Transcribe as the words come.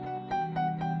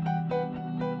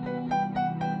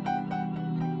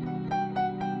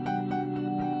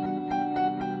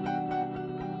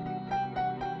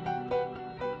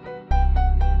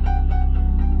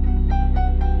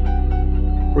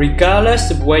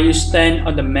Regardless of where you stand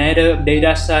on the matter of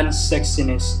data science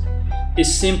sexiness,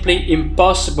 it's simply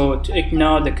impossible to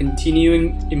ignore the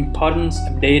continuing importance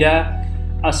of data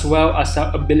as well as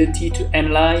our ability to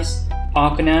analyze,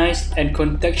 organize, and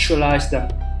contextualize them.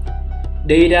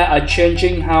 Data are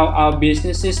changing how our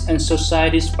businesses and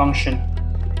societies function.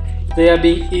 They are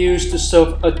being used to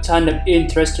solve a ton of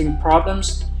interesting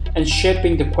problems and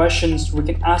shaping the questions we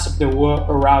can ask of the world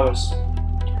around us.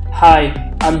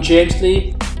 Hi, I'm James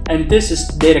Lee, and this is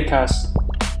DataCast.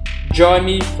 Join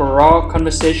me for raw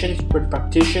conversations with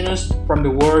practitioners from the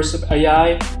worlds of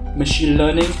AI, machine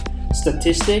learning,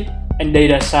 statistics, and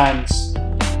data science.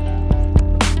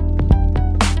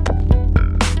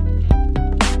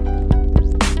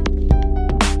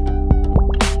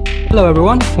 Hello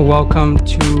everyone, welcome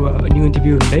to a new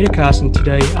interview on DataCast, and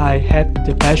today I had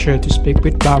the pleasure to speak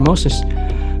with Barr Moses.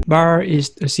 Barr is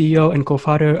the CEO and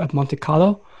co-founder of Monte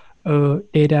Carlo, a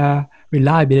data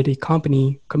reliability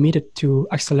company committed to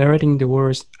accelerating the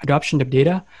world's adoption of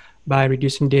data by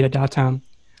reducing data downtime.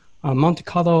 Monte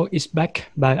Carlo is backed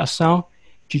by Ascend,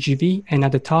 GGV, and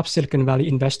other top Silicon Valley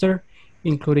investor,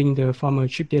 including the former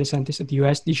chief data scientist at the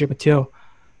US, DJ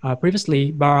Patil.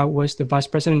 Previously, Barr was the vice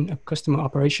president of customer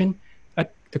operation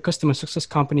at the customer success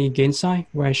company Gainsight,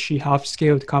 where she helped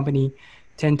scale the company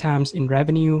 10 times in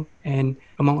revenue and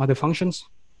among other functions.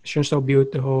 She also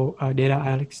built the whole data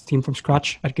analytics team from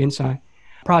scratch at Gainsight.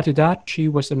 Prior to that, she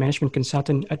was a management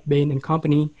consultant at Bain &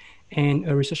 Company and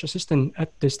a research assistant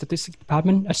at the statistics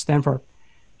department at Stanford.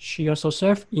 She also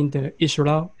served in the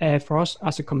Israel Air Force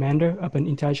as a commander of an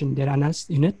intelligent data analysis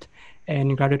unit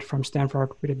and graduated from Stanford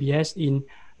with a BS in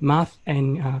math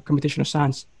and computational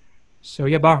science. So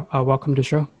yeah, Barr, welcome to the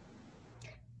show.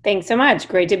 Thanks so much.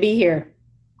 Great to be here.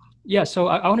 Yeah, so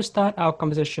I want to start our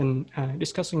conversation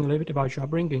discussing a little bit about your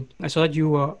upbringing. I saw that you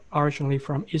were originally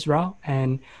from Israel,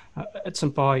 and at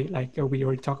some point, like we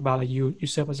already talked about, you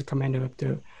served as a commander of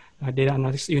the data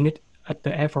analytics unit at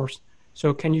the Air Force.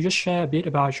 So can you just share a bit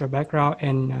about your background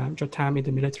and your time in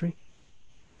the military?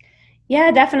 Yeah,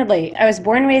 definitely. I was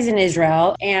born and raised in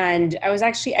Israel, and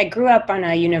I grew up on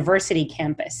a university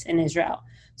campus in Israel.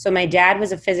 So my dad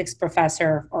was a physics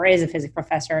professor, or is a physics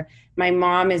professor. My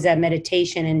mom is a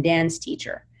meditation and dance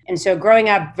teacher. And so growing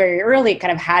up very early,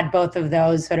 kind of had both of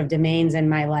those sort of domains in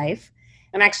my life.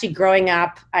 And actually growing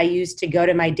up, I used to go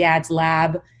to my dad's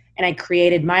lab, and I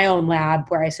created my own lab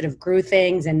where I sort of grew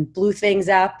things and blew things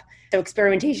up. So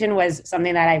experimentation was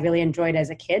something that I really enjoyed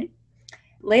as a kid.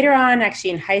 Later on,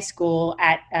 actually in high school,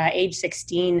 at age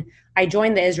 16, I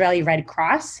joined the Israeli Red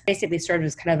Cross, basically served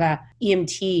as kind of a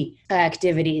EMT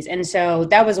activities. And so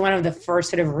that was one of the first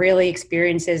sort of really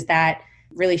experiences that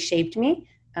really shaped me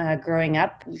growing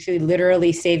up,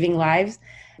 literally saving lives.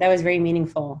 That was very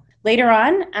meaningful. Later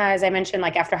on, as I mentioned,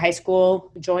 like after high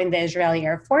school, joined the Israeli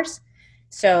Air Force.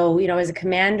 So, as a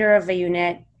commander of a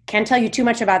unit, can't tell you too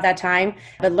much about that time,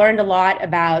 but learned a lot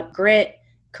about grit,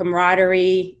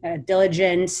 camaraderie,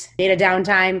 diligence, data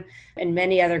downtime, and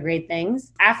many other great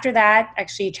things. After that,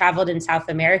 actually traveled in South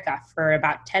America for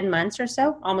about 10 months or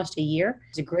so, almost a year.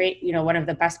 It was a great, one of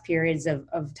the best periods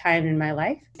of time in my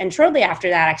life. And shortly after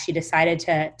that, actually decided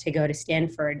to go to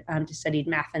Stanford to study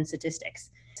math and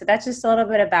statistics. So that's just a little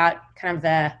bit about kind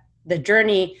of the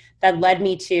journey that led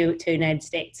me to the United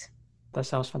States. That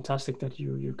sounds fantastic that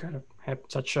you kind of have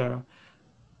such a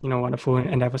wonderful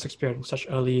and diverse experience such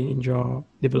early in your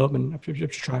development of your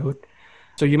childhood.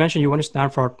 So you mentioned you went to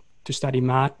Stanford to study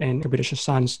math and computational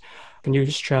science. Can you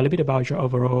just share a little bit about your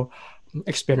overall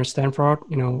experience at Stanford?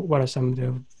 What are some of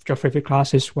your favorite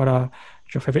classes? What are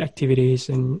your favorite activities?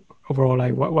 And overall,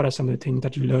 like what are some of the things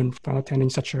that you learned from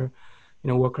attending such a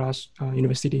world-class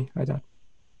university like that?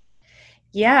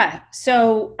 Yeah,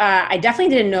 so I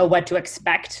definitely didn't know what to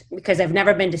expect because I've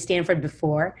never been to Stanford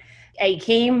before. I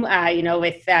came,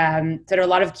 with sort of a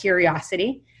lot of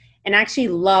curiosity and actually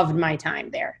loved my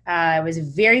time there. It was a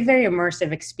very, very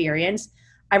immersive experience.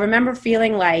 I remember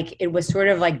feeling like it was sort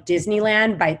of like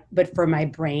Disneyland, but for my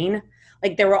brain.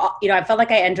 Like there were, I felt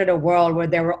like I entered a world where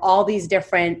there were all these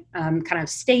different kind of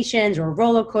stations or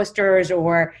roller coasters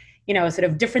or, sort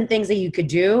of different things that you could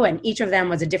do. And each of them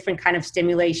was a different kind of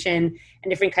stimulation and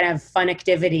different kind of fun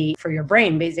activity for your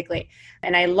brain, basically.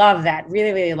 And I love that,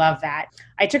 really, really love that.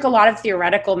 I took a lot of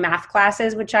theoretical math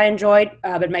classes, which I enjoyed.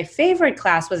 But my favorite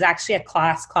class was actually a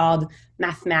class called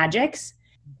Mathmagics,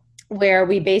 where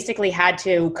we basically had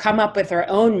to come up with our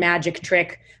own magic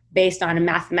trick based on a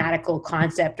mathematical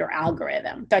concept or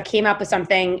algorithm. So I came up with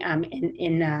something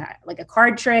in like a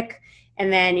card trick.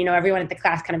 And then, everyone at the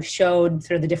class kind of showed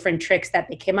sort of the different tricks that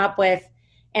they came up with.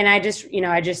 And I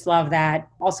just love that.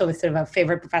 Also with sort of a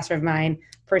favorite professor of mine,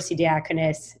 Percy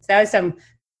Diakonis. So that was some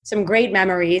some great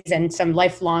memories and some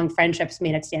lifelong friendships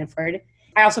made at Stanford.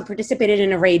 I also participated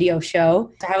in a radio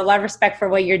show. I have a lot of respect for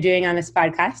what you're doing on this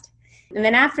podcast. And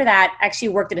then after that, I actually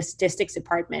worked at a statistics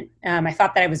department. I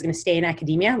thought that I was going to stay in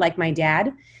academia like my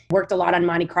dad. Worked a lot on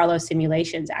Monte Carlo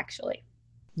simulations, actually.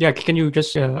 Yeah, can you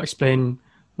just explain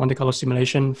Monte Carlo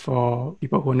simulation for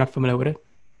people who are not familiar with it?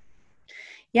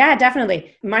 Yeah,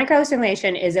 definitely. Monte Carlo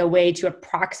simulation is a way to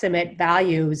approximate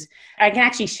values. I can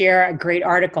actually share a great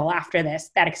article after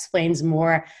this that explains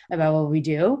more about what we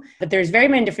do. But there's very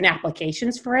many different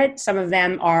applications for it. Some of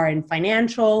them are in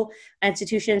financial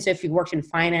institutions. So if you worked in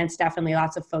finance, definitely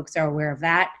lots of folks are aware of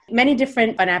that. Many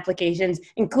different fun applications,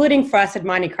 including for us at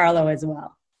Monte Carlo as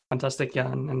well. Fantastic. Yeah.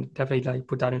 And definitely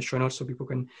put that in show notes so people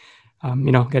can,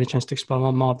 get a chance to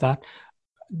explore more of that.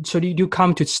 So did you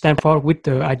come to Stanford with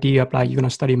the idea of you're going to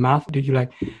study math? Did you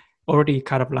already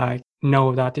kind of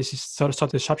know that this is sort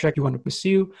of the subject you want to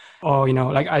pursue? Or,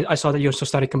 I saw that you also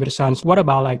studied computer science. What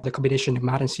about the combination of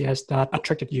math and CS that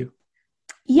attracted you?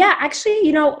 Yeah,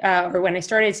 actually, or when I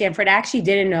started at Stanford, I actually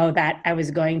didn't know that I was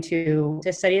going to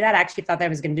study that. I actually thought that I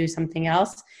was going to do something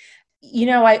else.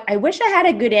 I wish I had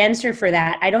a good answer for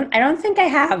that. I don't think I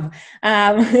have.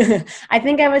 I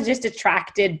think I was just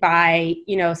attracted by,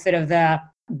 sort of the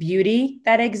beauty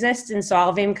that exists in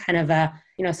solving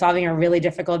solving a really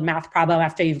difficult math problem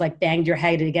after you've banged your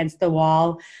head against the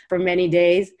wall for many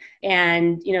days,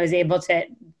 and is able to.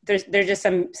 There's just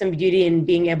some beauty in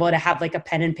being able to have a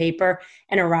pen and paper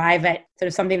and arrive at sort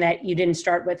of something that you didn't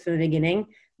start with from the beginning.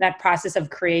 That process of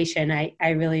creation, I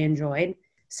really enjoyed.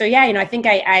 So yeah, I think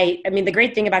I mean, the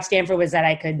great thing about Stanford was that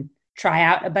I could try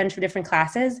out a bunch of different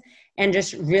classes and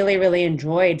just really, really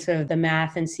enjoyed sort of the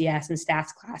math and CS and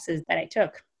stats classes that I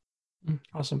took.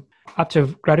 Awesome. After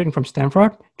graduating from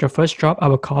Stanford, your first job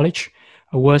out of college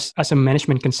was as a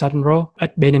management consultant role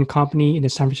at Bain & Company in the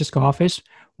San Francisco office,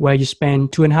 where you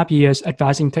spent 2.5 years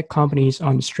advising tech companies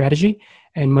on strategy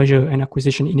and merger and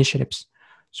acquisition initiatives.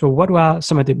 So what were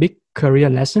some of the big career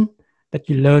lessons that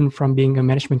you learned from being a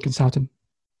management consultant?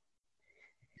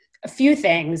 A few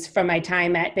things from my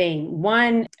time at Bain.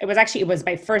 One, it was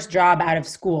my first job out of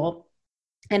school.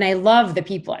 And I love the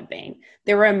people at Bain.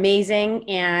 They were amazing.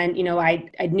 And,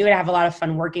 I knew I'd have a lot of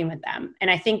fun working with them.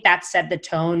 And I think that set the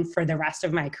tone for the rest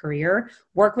of my career.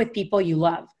 Work with people you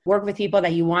love. Work with people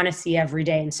that you want to see every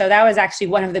day. And so that was actually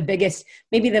one of the biggest,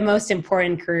 maybe the most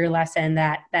important career lesson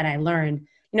that I learned.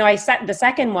 The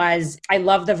second was I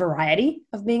love the variety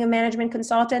of being a management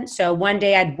consultant. So one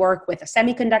day I'd work with a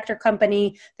semiconductor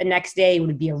company. The next day it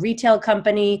would be a retail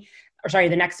company.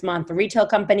 The next month, a retail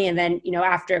company. And then,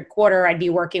 after a quarter, I'd be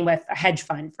working with a hedge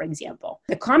fund, for example.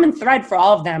 The common thread for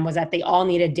all of them was that they all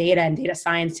needed data and data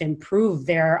science to improve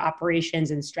their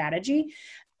operations and strategy.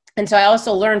 And so I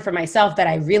also learned for myself that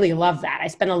I really love that. I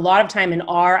spent a lot of time in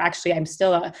R. Actually, I'm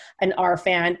still an R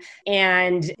fan.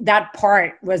 And that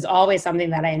part was always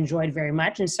something that I enjoyed very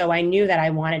much. And so I knew that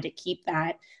I wanted to keep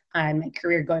that in my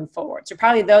career going forward. So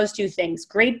probably those two things,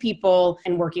 great people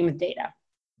and working with data.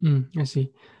 I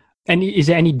see. And is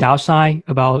there any downside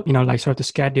about, sort of the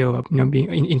schedule of,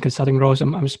 being in consulting roles?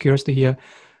 I'm just curious to hear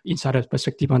insider's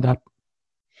perspective on that.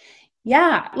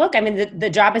 Yeah, look, I mean, the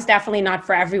job is definitely not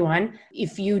for everyone.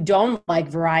 If you don't like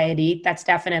variety, that's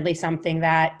definitely something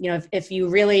that, if you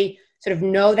really sort of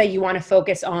know that you want to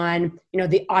focus on,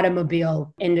 the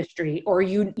automobile industry, or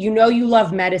you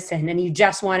love medicine and you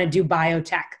just want to do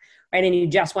biotech, right? And you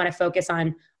just want to focus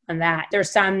on that. There's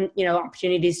some,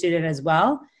 opportunities to do it as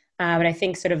well. But I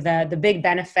think sort of the big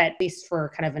benefit, at least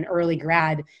for kind of an early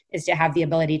grad, is to have the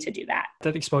ability to do that.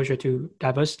 That exposure to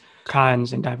diverse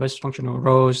clients and diverse functional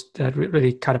roles that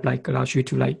really kind of allows you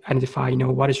to identify,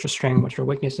 what is your strength, what's your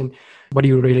weakness, and what are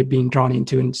you really being drawn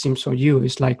into. And it seems for you,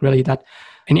 it's really that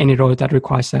in any role that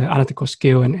requires analytical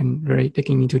skill and really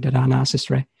taking into data analysis,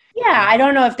 right? Yeah, I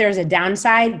don't know if there's a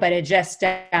downside, but it just,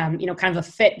 kind of a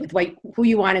fit with who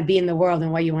you want to be in the world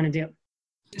and what you want to do.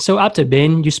 So after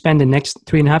Bain, you spent the next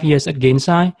 3.5 years at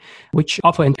Gainsight, which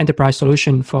offer an enterprise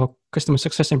solution for customer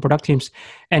success and product teams.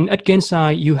 And at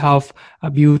Gainsight, you have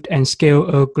built and scale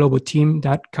a global team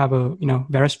that cover,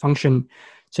 various functions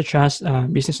such as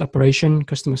business operation,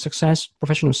 customer success,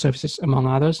 professional services, among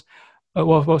others.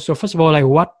 So first of all,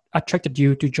 what attracted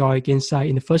you to join Gainsight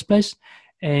in the first place?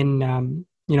 And,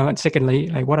 and secondly,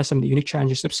 what are some of the unique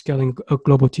challenges of scaling a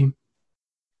global team?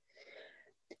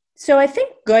 So I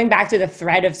think going back to the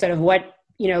thread of sort of what,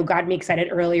 got me excited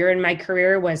earlier in my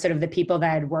career was sort of the people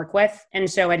that I'd work with. And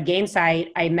so at Gainsight,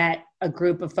 I met a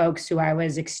group of folks who I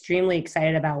was extremely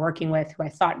excited about working with, who I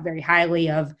thought very highly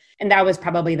of. And that was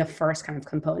probably the first kind of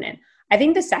component. I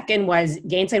think the second was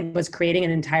Gainsight was creating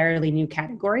an entirely new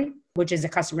category. which is a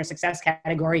customer success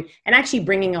category, and actually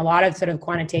bringing a lot of sort of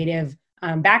quantitative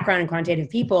background and quantitative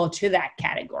people to that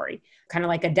category. Kind of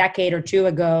like a decade or two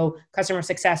ago, customer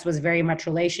success was very much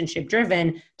relationship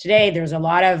driven. Today, there's a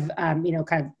lot of,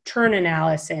 kind of churn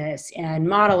analysis and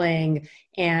modeling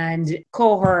and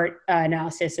cohort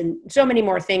analysis and so many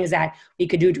more things that we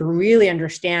could do to really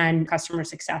understand customer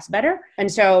success better. And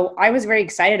so I was very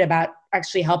excited about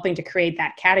actually helping to create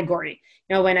that category.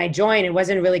 When I joined, it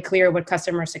wasn't really clear what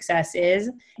customer success is,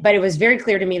 but it was very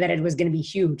clear to me that it was going to be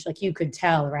huge. Like you could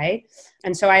tell, right?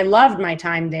 And so I loved my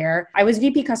time there. I was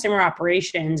VP customer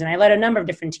operations and I led a number of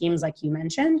different teams, like you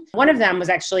mentioned. One of them was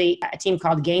actually a team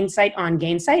called Gainsight on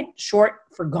Gainsight, short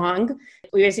for GONG.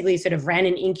 We basically sort of ran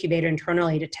an incubator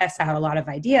internally to test out a lot of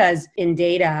ideas in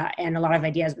data and a lot of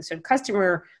ideas with sort of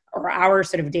customer or our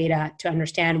sort of data to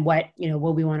understand what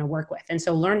we want to work with. And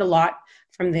so learned a lot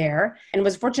from there and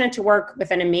was fortunate to work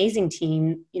with an amazing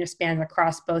team, spanned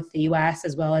across both the US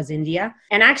as well as India.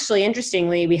 And actually,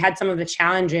 interestingly, we had some of the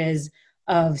challenges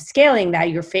of scaling that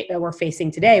we're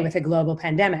facing today with a global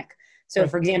pandemic. So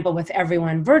for example, with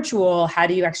everyone virtual, how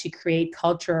do you actually create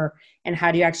culture and how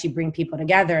do you actually bring people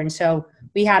together? And so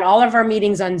we had all of our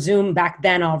meetings on Zoom back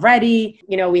then already.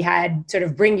 We had sort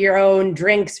of bring your own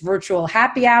drinks, virtual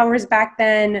happy hours back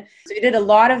then. So we did a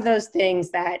lot of those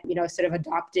things that, sort of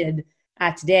adopted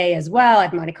today as well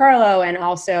at Monte Carlo and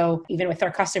also even with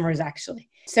our customers actually.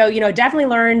 So, definitely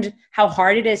learned how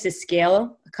hard it is to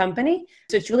scale a company.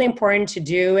 So it's really important to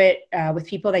do it with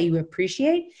people that you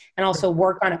appreciate and also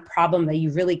work on a problem that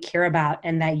you really care about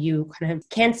and that you kind of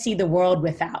can't see the world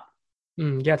without.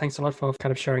 Yeah, thanks a lot for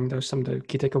kind of sharing some of the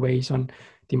key takeaways on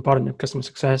the importance of customer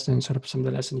success and sort of some of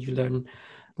the lessons you learned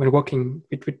when working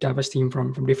with diverse team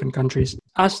from different countries.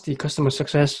 As the customer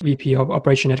success VP of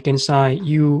operation at Gainsight,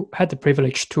 you had the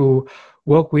privilege to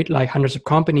work with like hundreds of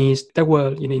companies that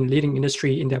were in leading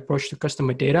industry in their approach to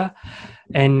customer data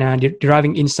and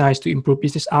deriving insights to improve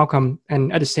business outcome.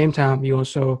 And at the same time, you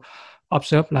also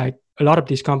observed like a lot of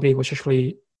these companies was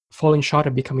actually falling short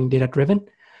of becoming data driven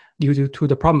due to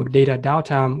the problem of data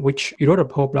downtime, which you wrote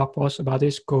a whole blog post about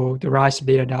this called The Rise of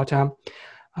Data Downtime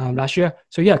last year.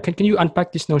 So yeah, can you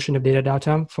unpack this notion of data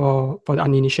downtime for the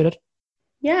uninitiated?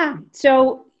 Yeah.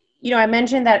 So, I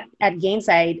mentioned that at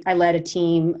Gainsight, I led a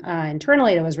team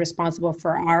internally that was responsible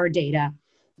for our data.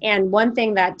 And one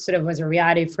thing that sort of was a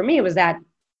reality for me was that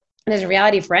there's a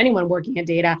reality for anyone working at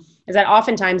data is that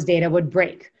oftentimes data would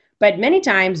break. But many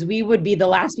times we would be the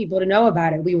last people to know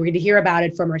about it. We were going to hear about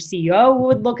it from our CEO who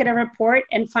would look at a report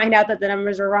and find out that the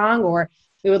numbers are wrong, or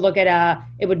we would look at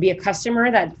it would be a customer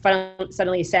that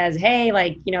suddenly says, hey,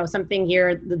 something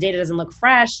here, the data doesn't look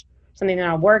fresh, something's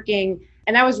not working.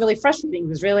 And that was really frustrating. It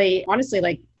was really, honestly,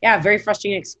 very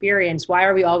frustrating experience. Why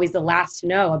are we always the last to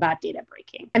know about data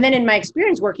breaking? And then in my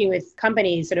experience working with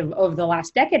companies sort of over the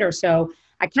last decade or so,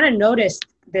 I kind of noticed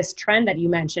this trend that you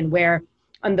mentioned where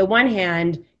on the one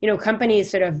hand,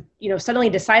 companies sort of, suddenly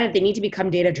decide that they need to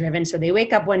become data driven. So they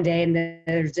wake up one day and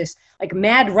there's this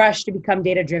mad rush to become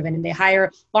data driven and they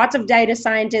hire lots of data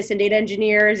scientists and data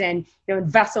engineers and,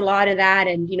 invest a lot in that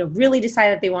and, really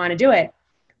decide that they want to do it.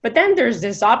 But then there's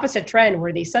this opposite trend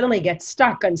where they suddenly get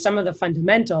stuck on some of the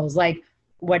fundamentals, like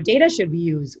what data should we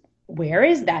use? Where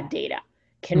is that data?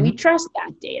 Can we trust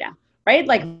that data? Right?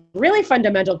 Like really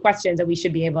fundamental questions that we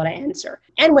should be able to answer.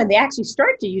 And when they actually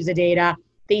start to use the data,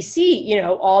 they see,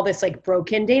 all this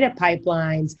broken data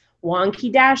pipelines,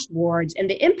 wonky dashboards, and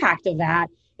the impact of that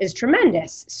is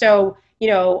tremendous. So,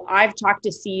 I've talked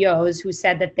to CEOs who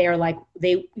said that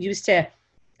they used to,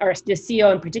 or the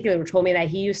CEO in particular told me that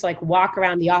he used to walk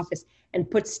around the office and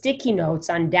put sticky notes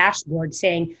on dashboards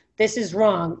saying, this is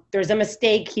wrong, there's a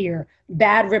mistake here,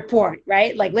 bad report,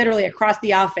 right? Literally across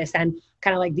the office and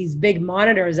kind of these big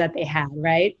monitors that they had,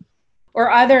 right?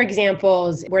 Or other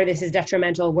examples where this is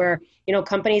detrimental, where,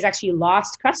 companies actually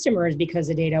lost customers because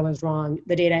the data was wrong,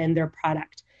 the data in their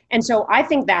product. And so I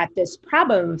think that this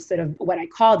problem of sort of what I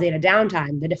call data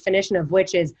downtime, the definition of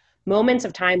which is moments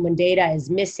of time when data is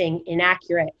missing,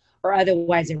 inaccurate, or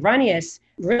otherwise erroneous,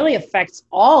 really affects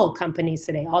all companies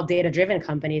today, all data-driven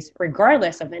companies,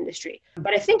 regardless of industry.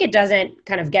 But I think it doesn't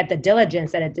kind of get the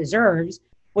diligence that it deserves,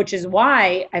 which is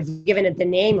why I've given it the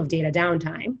name of data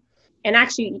downtime. And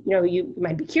actually, you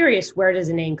might be curious, where does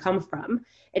the name come from?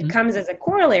 It comes as a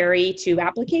corollary to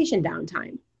application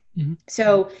downtime.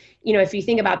 So, if you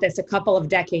think about this a couple of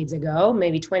decades ago,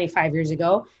 maybe 25 years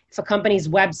ago, if a company's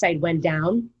website went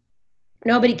down,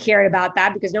 nobody cared about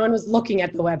that because no one was looking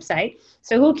at the website.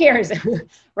 So who cares,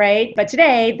 right? But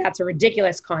today, that's a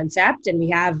ridiculous concept. And we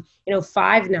have,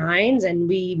 5 nines and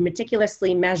we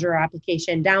meticulously measure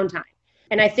application downtime.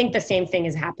 And I think the same thing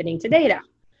is happening to data.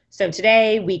 So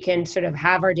today we can sort of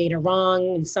have our data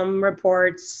wrong in some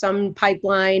reports, some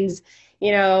pipelines,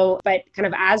 but kind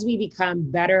of as we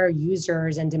become better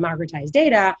users and democratize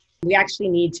data, we actually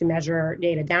need to measure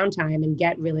data downtime and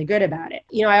get really good about it.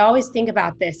 I always think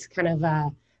about this kind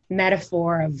of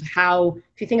metaphor of how,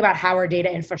 if you think about how our data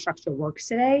infrastructure works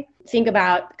today, think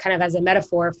about kind of as a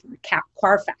metaphor for a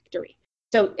car factory.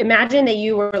 So imagine that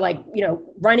you were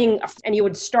running and you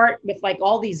would start with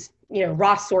all these,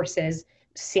 raw sources,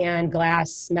 sand,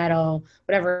 glass, metal,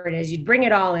 whatever it is, you'd bring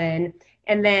it all in.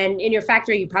 And then in your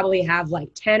factory, you probably have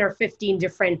 10 or 15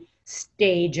 different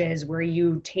stages where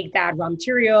you take that raw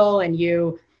material and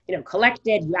you collect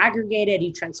it, you aggregate it,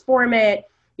 you transform it,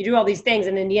 you do all these things.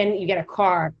 And in the end, you get a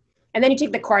car. And then you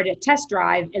take the car to a test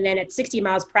drive. And then at 60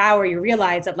 miles per hour, you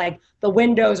realize that the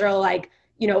windows are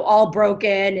all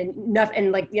broken and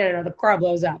nothing, the car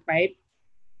blows up, right?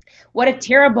 What a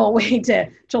terrible way to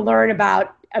learn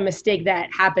about a mistake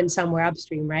that happened somewhere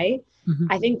upstream, right? Mm-hmm.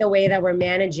 I think the way that we're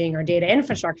managing our data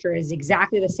infrastructure is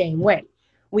exactly the same way.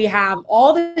 We have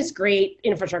all this great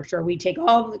infrastructure. We take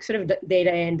all the sort of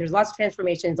data in. There's lots of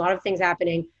transformations, a lot of things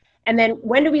happening. And then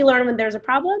when do we learn when there's a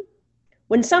problem?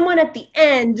 When someone at the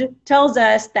end tells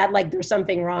us that there's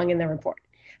something wrong in the report.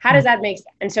 How does that make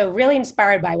sense? And so really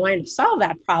inspired by wanting to solve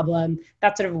that problem,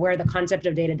 that's sort of where the concept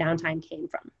of data downtime came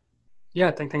from.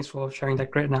 Yeah, thanks for sharing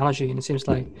that great analogy. And it seems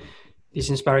like this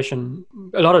inspiration,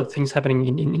 a lot of things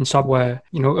happening in software,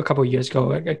 a couple of years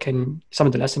ago, some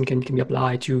of the lesson can be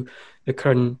applied to the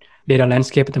current data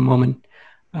landscape at the moment.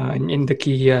 And the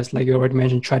key here is, like you already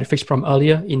mentioned, try to fix problem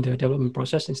earlier in the development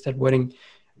process instead of waiting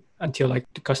until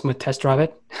the customer test drive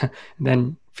it, and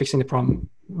then fixing the problem.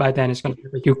 By then, it's going to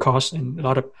be a huge cost and a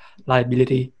lot of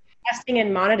liability. Testing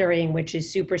and monitoring, which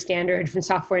is super standard from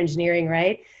software engineering,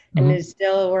 right? And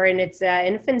we're in its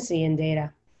infancy in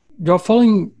data. Your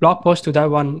following blog post to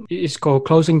that one is called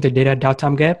Closing the Data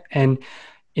Downtime Gap. And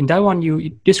in that one,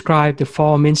 you describe the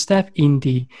 4 main steps in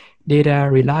the data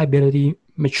reliability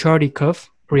maturity curve: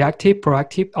 reactive,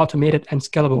 proactive, automated, and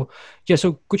scalable. Yeah,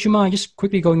 so could you mind just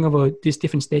quickly going over these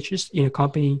different stages in a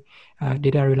company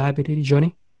data reliability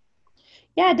journey?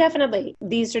 Yeah, definitely.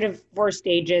 These sort of 4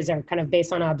 stages are kind of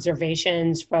based on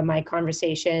observations from my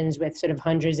conversations with sort of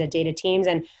hundreds of data teams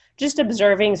and just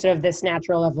observing sort of this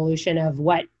natural evolution of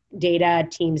what data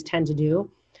teams tend to do.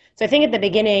 So I think at the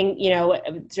beginning,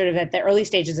 sort of at the early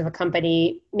stages of a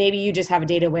company, maybe you just have a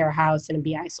data warehouse and a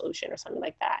BI solution or something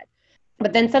like that.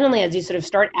 But then suddenly, as you sort of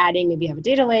start adding, maybe you have a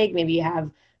data lake, maybe you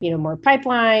have, more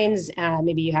pipelines,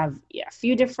 maybe you have a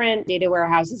few different data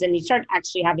warehouses, and you start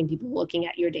actually having people looking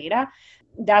at your data.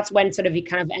 That's when sort of you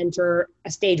kind of enter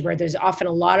a stage where there's often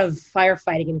a lot of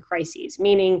firefighting and crises,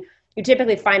 meaning you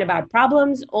typically find about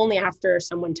problems only after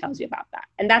someone tells you about that.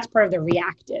 And that's part of the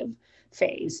reactive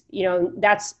phase.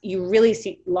 You really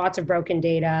see lots of broken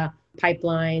data,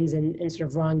 pipelines, and sort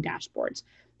of wrong dashboards.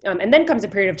 And then comes a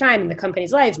period of time in the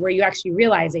company's lives where you actually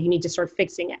realize that you need to start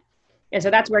fixing it. And so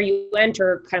that's where you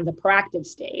enter kind of the proactive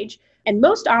stage. And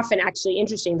most often, actually,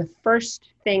 interesting, the first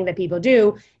thing that people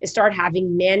do is start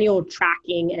having manual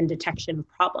tracking and detection of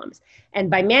problems. And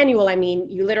by manual, I mean,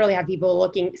 you literally have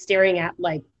people staring at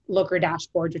Looker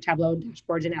dashboards or Tableau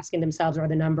dashboards and asking themselves, are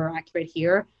the number accurate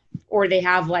here? Or they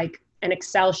have an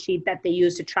Excel sheet that they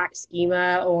use to track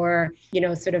schema or,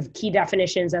 sort of key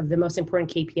definitions of the most important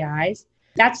KPIs.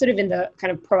 That's sort of in the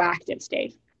kind of proactive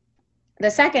stage. The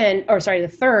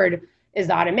third is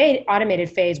the automated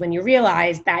phase, when you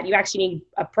realize that you actually need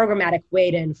a programmatic way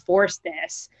to enforce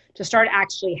this, to start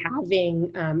actually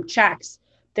having checks.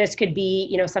 This could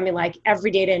be, something like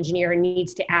every data engineer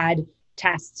needs to add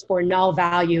tests for null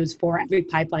values for every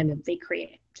pipeline that they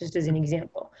create, just as an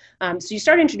example. So you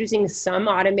start introducing some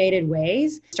automated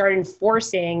ways, start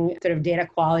enforcing sort of data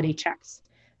quality checks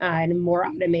in a more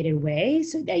automated way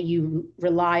so that you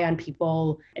rely on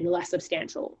people in a less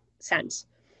substantial sense.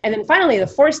 And then finally, the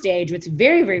 4th stage, which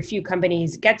very, very few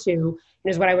companies get to,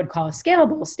 is what I would call a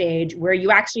scalable stage, where you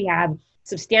actually have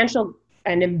substantial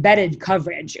and embedded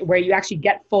coverage, where you actually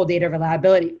get full data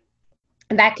reliability.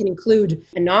 And that can include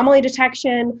anomaly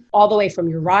detection, all the way from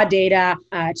your raw data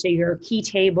to your key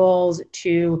tables,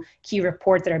 to key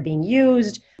reports that are being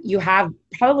used. You have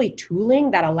probably tooling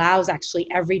that allows actually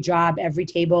every job, every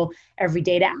table, every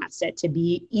data asset to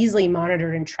be easily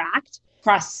monitored and tracked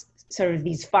across sort of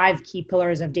these 5 key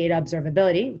pillars of data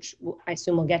observability, which I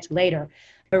assume we'll get to later.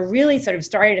 But really sort of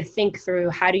starting to think through,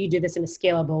 how do you do this in a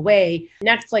scalable way?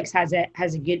 Netflix has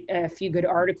a few good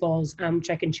articles, which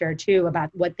I can share too, about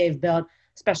what they've built,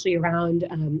 especially around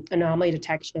anomaly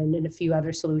detection and a few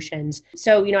other solutions.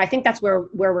 So, I think that's where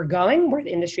we're going, where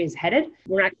the industry is headed.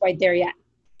 We're not quite there yet.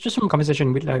 Just from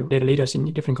conversation with like data leaders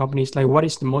in different companies, like what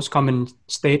is the most common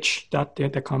stage that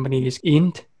the company is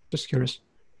in? Just curious.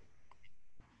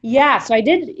 Yeah, so I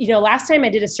did, last time I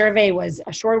did a survey was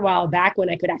a short while back when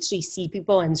I could actually see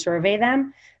people and survey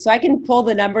them. So I can pull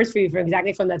the numbers for you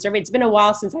exactly from that survey. It's been a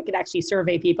while since I could actually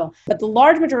survey people, but the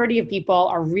large majority of people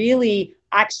are really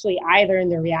actually either in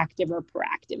the reactive or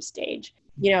proactive stage.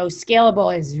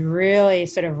 Scalable is really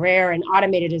sort of rare and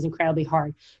automated is incredibly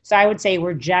hard. So I would say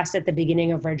we're just at the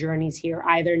beginning of our journeys here,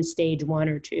 either in stage 1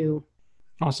 or 2.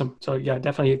 Awesome. So yeah,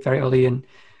 definitely very early in.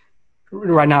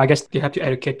 Right now, I guess you have to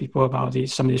educate people about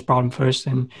some of these problems first,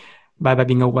 and by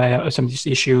being aware of some of these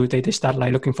issues, they start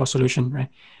like looking for a solution, right?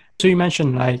 So you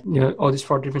mentioned like all these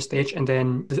 4 different stages, and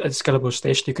then at the scalable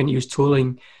stage, you can use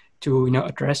tooling to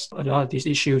address a lot of these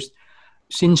issues.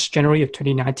 Since January of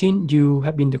 2019, you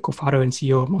have been the co-founder and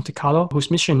CEO of Monte Carlo,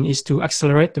 whose mission is to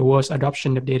accelerate the world's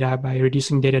adoption of data by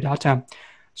reducing data downtime.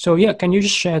 So yeah, can you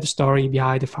just share the story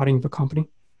behind the founding of the company?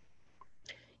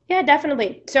 Yeah,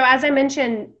 definitely. So as I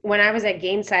mentioned, when I was at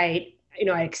Gainsight,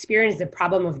 I experienced the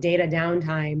problem of data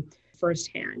downtime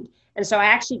firsthand. And so I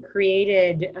actually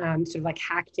created sort of like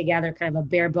hacked together kind of a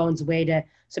bare bones way to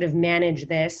sort of manage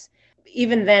this.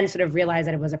 Even then sort of realized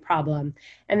that it was a problem.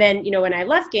 And then, when I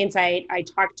left Gainsight, I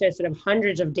talked to sort of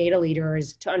hundreds of data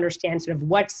leaders to understand sort of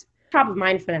what's top of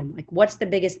mind for them. Like what's the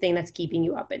biggest thing that's keeping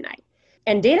you up at night?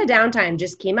 And data downtime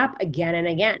just came up again and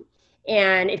again.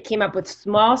 And it came up with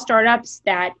small startups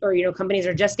or companies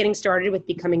are just getting started with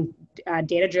becoming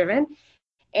data driven.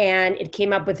 And it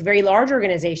came up with very large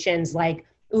organizations like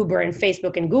Uber and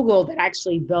Facebook and Google that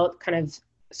actually built kind of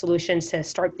solutions to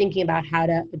start thinking about how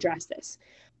to address this.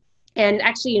 And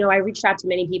actually, I reached out to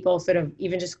many people, sort of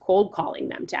even just cold calling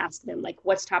them to ask them, like,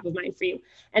 what's top of mind for you?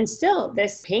 And still,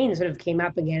 this pain sort of came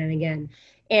up again and again.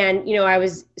 And, I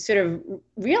was sort of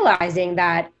realizing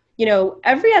that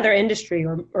every other industry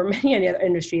or many other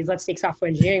industries, let's take software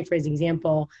engineering for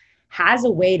example, has a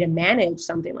way to manage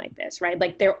something like this, right?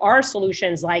 Like there are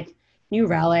solutions like New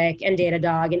Relic and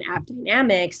Datadog and App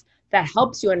Dynamics that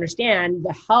helps you understand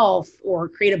the health or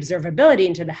create observability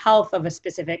into the health of a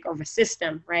specific of a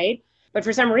system, right? But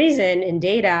for some reason in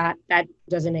data, that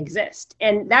doesn't exist.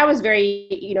 And that was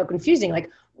very, confusing. Like,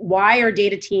 why are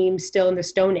data teams still in the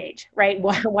Stone Age, right?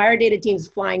 Why are data teams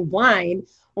flying blind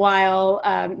while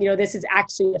this is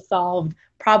actually a solved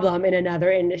problem in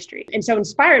another industry? And so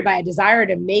inspired by a desire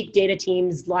to make data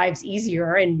teams' lives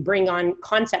easier and bring on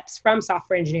concepts from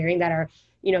software engineering that are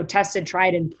tested,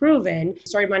 tried, and proven,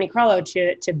 started Monte Carlo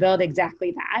to build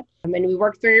exactly that. And we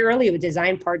worked very early with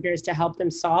design partners to help them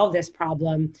solve this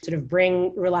problem, sort of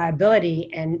bring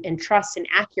reliability and trust and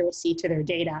accuracy to their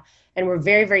data. And we're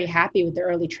very, very happy with the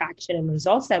early traction and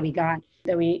results that we got,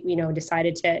 that we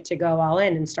decided to go all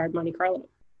in and start Monte Carlo.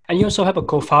 And you also have a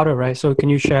co-founder, right? So can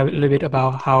you share a little bit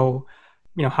about how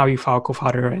you found a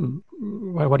co-founder and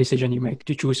what decision you make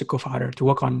to choose a co-founder to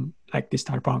work on like this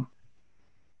type of problem?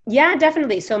 Yeah,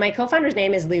 definitely. So my co-founder's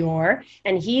name is Lior,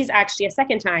 and he's actually a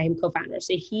second-time co-founder.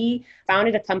 So he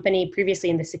founded a company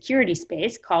previously in the security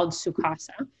space called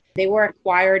Sukasa. They were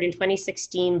acquired in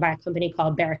 2016 by a company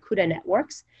called Barracuda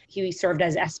Networks. He served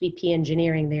as SVP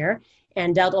engineering there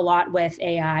and dealt a lot with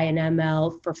AI and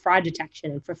ML for fraud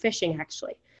detection and for phishing,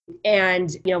 actually.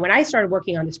 And, when I started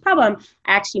working on this problem,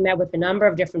 I actually met with a number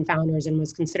of different founders and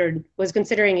was considering,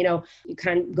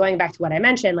 kind of going back to what I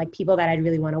mentioned, like people that I'd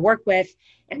really want to work with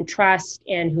and trust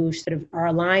and who sort of are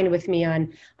aligned with me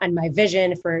on my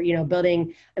vision for,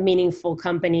 building a meaningful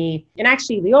company. And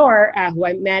actually Lior, who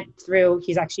I met through,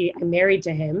 I'm married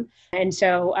to him. And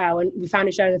so when we found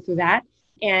each other through that,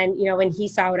 and, when he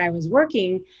saw what I was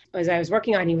working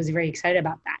on, he was very excited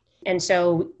about that. And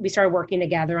so we started working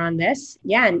together on this.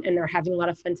 Yeah, and they're having a lot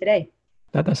of fun today.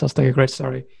 That sounds like a great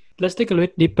story. Let's take a little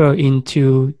bit deeper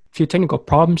into a few technical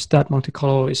problems that Monte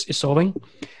Carlo is solving.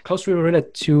 Closely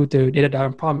related to the data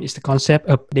downtime problem is the concept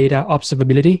of data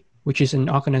observability, which is an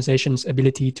organization's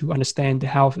ability to understand the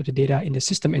health of the data in the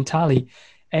system entirely.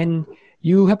 And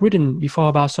you have written before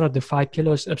about sort of the 5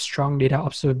 pillars of strong data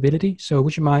observability. So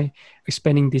would you mind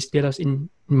expanding these pillars in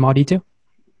more detail?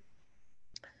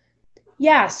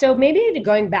 Yeah, so maybe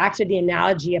going back to the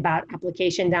analogy about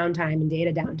application downtime and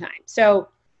data downtime. So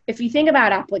if you think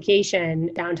about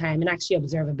application downtime and actually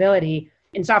observability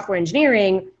in software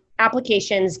engineering,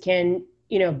 applications can,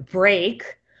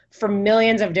 break for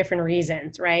millions of different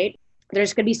reasons, right?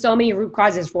 There's going to be so many root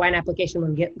causes for why an application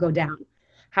will go down.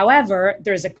 However,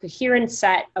 there's a coherent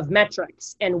set of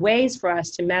metrics and ways for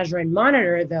us to measure and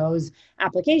monitor those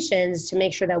applications to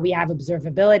make sure that we have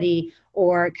observability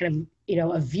or kind of,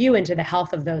 a view into the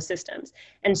health of those systems.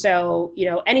 And so,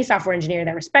 any software engineer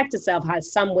that respects itself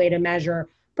has some way to measure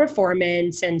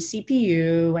performance and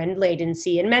CPU and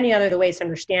latency and many other ways to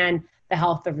understand the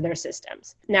health of their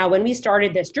systems. Now, when we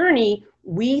started this journey,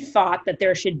 we thought that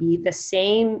there should be the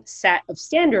same set of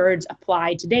standards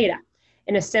applied to data.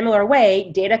 In a similar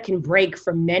way, data can break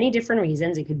for many different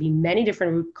reasons. It could be many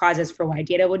different root causes for why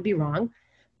data would be wrong,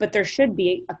 but there should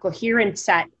be a coherent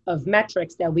set of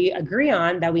metrics that we agree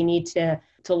on that we need to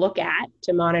look at,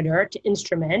 to monitor, to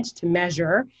instrument, to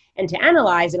measure, and to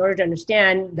analyze in order to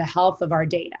understand the health of our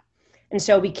data. And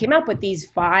so we came up with these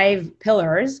 5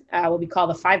 pillars, what we call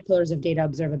the 5 pillars of data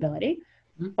observability.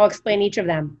 I'll explain each of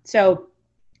them. So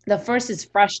the first is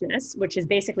freshness, which is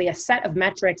basically a set of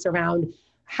metrics around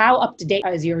how up to date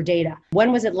is your data?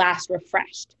 When was it last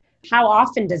refreshed? How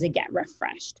often does it get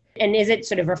refreshed? And is it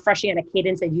sort of refreshing at a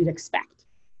cadence that you'd expect?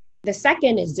 The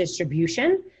second is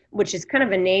distribution, which is kind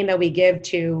of a name that we give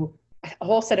to a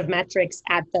whole set of metrics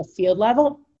at the field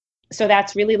level. So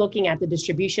that's really looking at the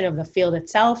distribution of the field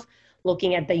itself,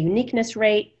 looking at the uniqueness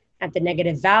rate, at the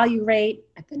negative value rate,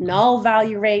 at the null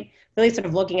value rate, really sort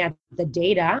of looking at the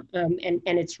data and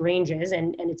its ranges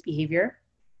and its behavior.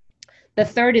 The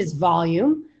third is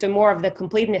volume, so more of the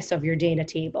completeness of your data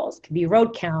tables. It could be row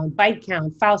count, byte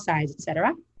count, file size,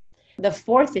 etc. The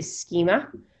fourth is schema,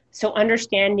 so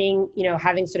understanding,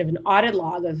 having sort of an audit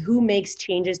log of who makes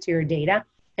changes to your data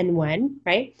and when,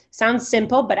 right? Sounds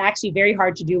simple, but actually very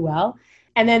hard to do well.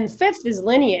 And then fifth is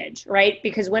lineage, right?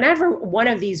 Because whenever one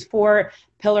of these 4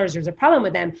 pillars, there's a problem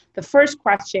with them, the first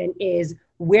question is,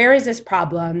 where is this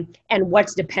problem and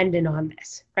what's dependent on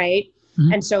this, right?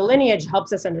 Mm-hmm. And so lineage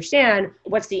helps us understand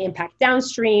what's the impact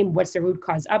downstream, what's the root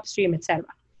cause upstream, et cetera.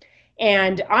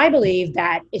 And I believe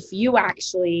that if you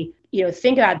actually,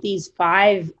 think about these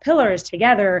 5 pillars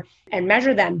together and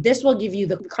measure them, this will give you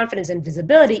the confidence and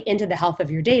visibility into the health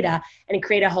of your data and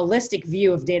create a holistic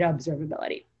view of data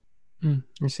observability.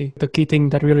 I see. The key thing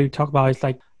that we really talk about is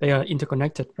like they are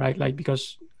interconnected, right? Like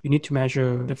because you need to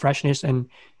measure the freshness and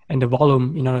the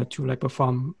volume in order to like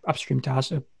perform upstream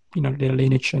tasks, data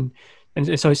lineage and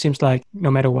so it seems like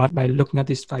no matter what, by looking at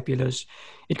these 5 pillars,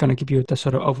 it's going to give you the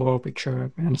sort of overall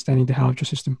picture and understanding the health of your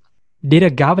system. Data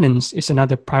governance is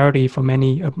another priority for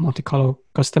many Monte Carlo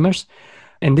customers.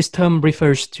 And this term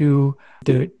refers to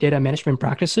the data management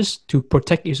practices to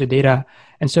protect user data.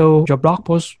 And so your blog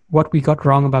post, What We Got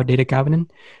Wrong About Data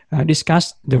Governance,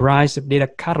 discussed the rise of data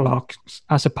catalogs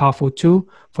as a powerful tool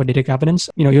for data governance.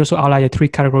 You also outlined the 3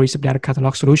 categories of data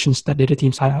catalog solutions that data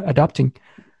teams are adopting.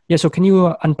 Yeah, so can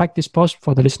you unpack this post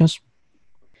for the listeners?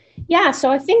 Yeah,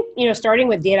 so I think, starting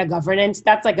with data governance,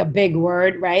 that's like a big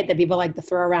word, right, that people like to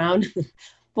throw around. But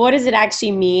what does it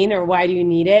actually mean or why do you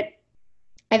need it?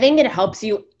 I think it helps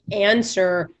you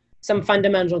answer some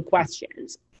fundamental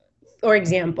questions. For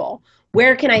example,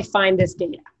 where can I find this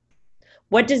data?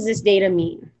 What does this data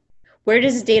mean? Where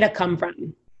does this data come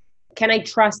from? Can I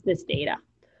trust this data?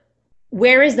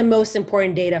 Where is the most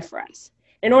important data for us?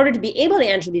 In order to be able to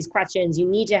answer these questions, you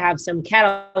need to have some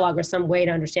catalog or some way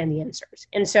to understand the answers.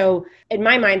 And so in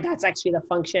my mind, that's actually the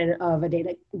function of a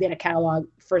data catalog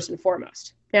first and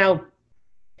foremost. Now,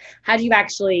 how do you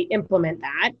actually implement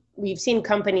that? We've seen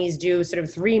companies do sort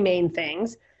of 3 main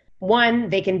things. One,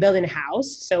 they can build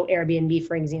in-house. So Airbnb,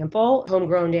 for example,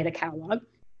 homegrown data catalog.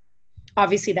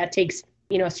 Obviously, that takes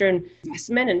a certain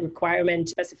investment and requirement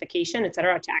specification, et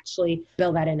cetera, to actually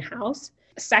build that in-house.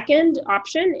 Second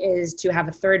option is to have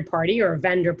a third party or a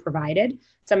vendor provided.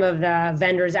 Some of the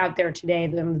vendors out there today,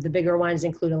 the bigger ones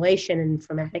include Elation and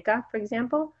Informatica, for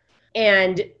example.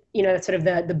 And, that's sort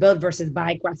of the build versus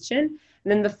buy question.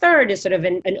 And then the third is sort of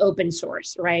an open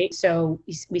source, right? So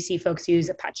we see folks use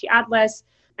Apache Atlas,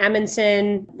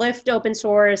 Amundsen, Lyft open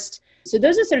sourced. So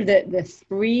those are sort of the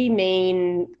 3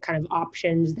 main kind of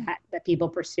options that people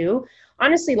pursue.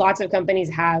 Honestly, lots of companies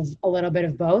have a little bit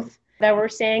of both that we're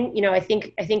saying. I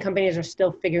think companies are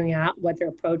still figuring out what their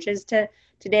approach is to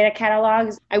data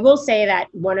catalogs. I will say that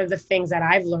one of the things that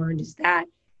I've learned is that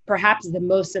perhaps the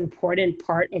most important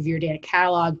part of your data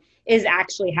catalog is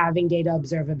actually having data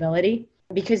observability.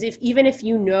 Because even if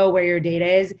you know where your data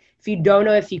is, if you don't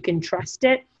know if you can trust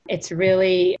it, it's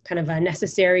really kind of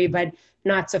unnecessary but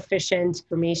not sufficient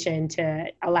information to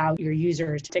allow your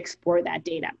users to explore that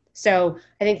data. So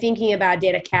I think thinking about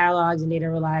data catalogs and data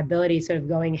reliability sort of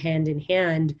going hand in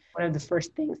hand, one of the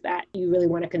first things that you really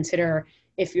want to consider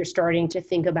if you're starting to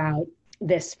think about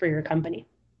this for your company.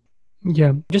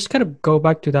 Yeah, just kind of go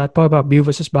back to that point about build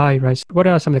versus buy, right? What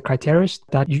are some of the criteria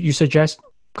that you suggest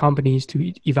companies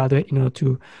to evaluate,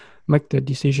 to make the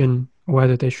decision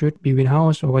whether they should build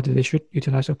in-house or whether they should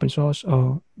utilize open source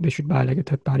or they should buy like a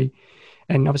third party?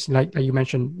 And obviously, like you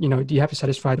mentioned, you have to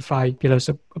satisfy the 5 pillars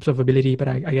of observability, but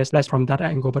I guess less from that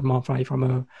angle, but more from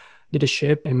a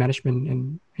leadership and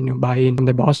management and buy-in from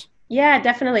the boss? Yeah,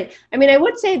 definitely. I mean, I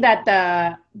would say that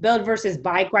the build versus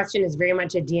buy question is very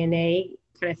much a DNA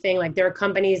kind of thing. Like there are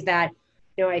companies that,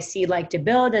 I see like to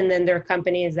build, and then there are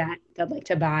companies that like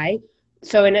to buy.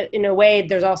 So in a way,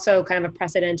 there's also kind of a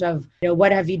precedent of,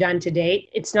 what have you done to date?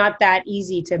 It's not that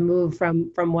easy to move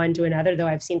from one to another, though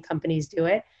I've seen companies do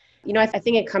it. I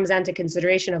think it comes down to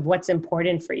consideration of what's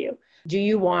important for you. Do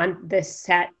you want this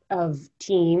set of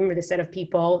team or the set of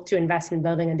people to invest in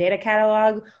building a data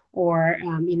catalog or,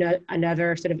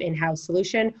 another sort of in-house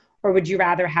solution? Or would you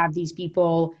rather have these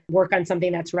people work on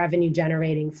something that's revenue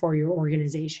generating for your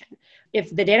organization?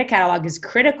 If the data catalog is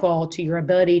critical to your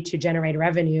ability to generate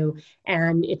revenue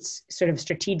and it's sort of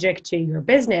strategic to your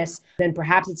business, then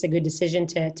perhaps it's a good decision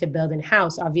to build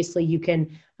in-house. Obviously, you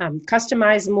can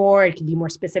customize more. It can be more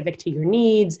specific to your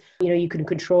needs. You can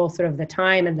control sort of the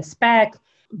time and the spec,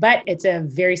 but it's a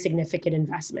very significant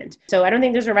investment. So I don't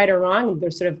think there's a right or wrong.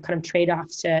 There's sort of kind of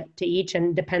trade-offs to each,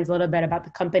 and depends a little bit about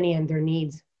the company and their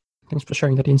needs. Thanks for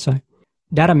sharing that insight.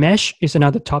 Data mesh is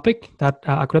another topic that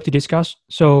I could love to discuss.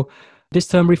 So this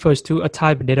term refers to a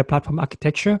type of data platform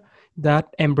architecture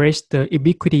that embraces the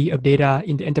ubiquity of data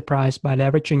in the enterprise by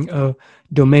leveraging a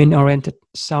domain-oriented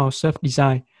self-serve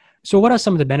design. So what are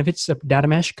some of the benefits of data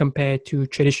mesh compared to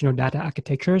traditional data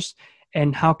architectures,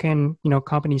 and how can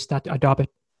companies start to adopt it?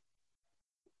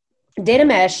 Data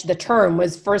mesh, the term,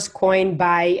 was first coined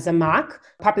by Zhamak,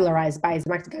 popularized by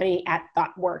Zhamak Dehghani at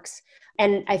ThoughtWorks.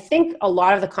 And I think a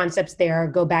lot of the concepts there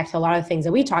go back to a lot of things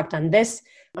that we talked on this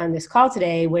call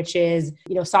today, which is,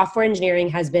 software engineering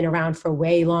has been around for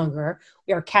way longer.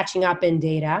 We are catching up in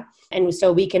data. And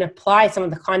so we can apply some of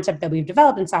the concept that we've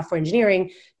developed in software engineering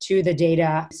to the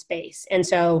data space. And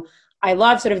so I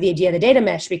love sort of the idea of the data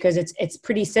mesh because it's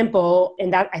pretty simple,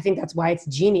 and that I think that's why it's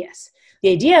genius. The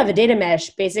idea of a data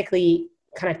mesh basically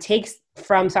kind of takes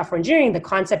from software engineering the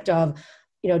concept of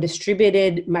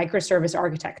distributed microservice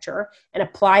architecture and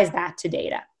applies that to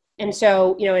data. And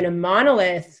so, in a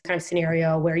monolith kind of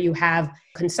scenario where you have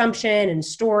consumption and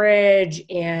storage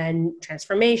and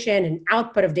transformation and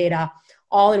output of data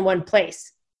all in one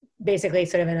place, basically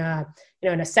sort of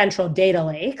in a central data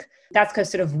lake, that's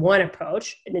sort of one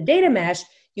approach. In the data mesh,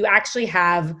 you actually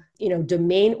have,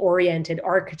 domain-oriented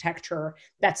architecture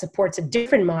that supports a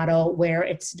different model where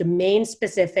it's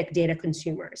domain-specific data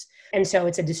consumers. And so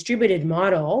it's a distributed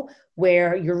model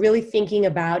where you're really thinking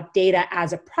about data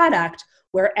as a product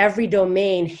where every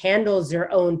domain handles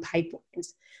their own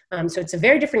pipelines. So it's a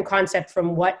very different concept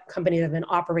from what companies have been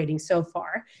operating so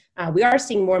far. We are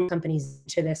seeing more companies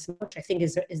to this, which I think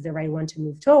is the right one to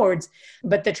move towards,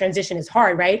 but the transition is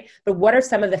hard, right? But what are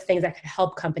some of the things that could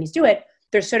help companies do it?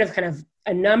 There's sort of kind of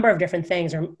a number of different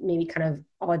things, or maybe kind of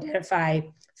I'll identify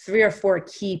 3 or 4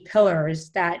 key pillars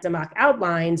that Zhamak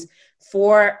outlines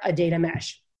for a data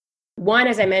mesh. One,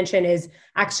 as I mentioned, is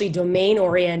actually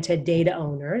domain-oriented data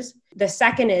owners. The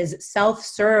second is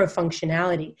self-serve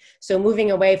functionality. So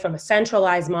moving away from a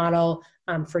centralized model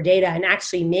for data and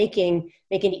actually making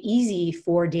it easy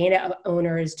for data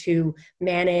owners to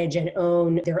manage and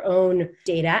own their own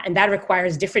data. And that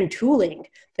requires different tooling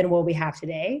than what we have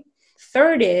today.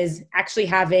 Third is actually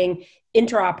having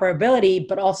interoperability,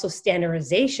 but also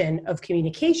standardization of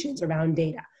communications around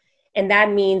data. And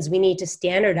that means we need to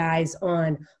standardize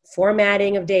on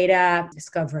formatting of data,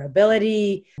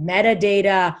 discoverability,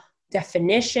 metadata,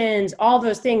 definitions, all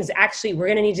those things. Actually, we're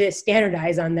going to need to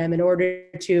standardize on them in order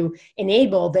to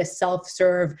enable this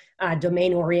self-serve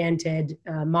domain-oriented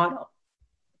model.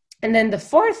 And then the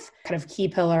fourth kind of key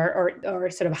pillar or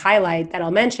sort of highlight that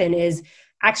I'll mention is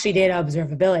actually data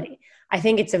observability. I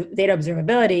think data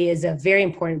observability is a very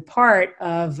important part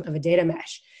of a data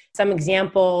mesh. Some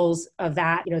examples of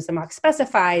that, Zhamak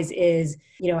specifies is,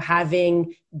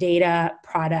 having data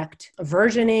product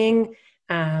versioning,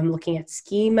 looking at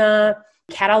schema,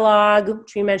 catalog,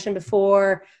 which we mentioned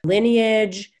before,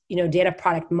 lineage, data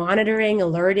product monitoring,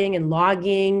 alerting and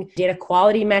logging, data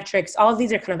quality metrics. All of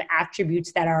these are kind of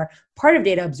attributes that are part of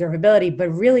data observability, but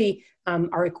really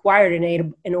are required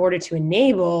in order to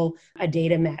enable a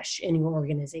data mesh in your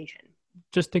organization.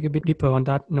 Just dig a bit deeper on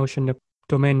that notion of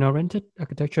domain-oriented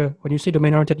architecture. When you say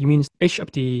domain-oriented, you mean each of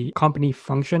the company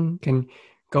function can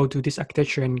go to this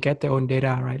architecture and get their own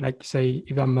data, right? Like say,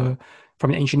 if I'm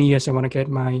from engineers, I want to get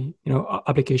my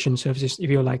application services. If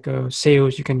you're like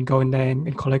sales, you can go in there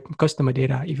and collect customer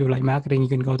data. If you're like marketing, you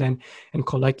can go then and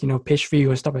collect page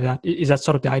view or stuff like that. Is that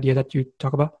sort of the idea that you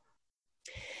talk about?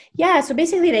 Yeah, so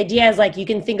basically the idea is like you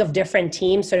can think of different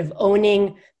teams sort of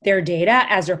owning their data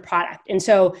as their product. And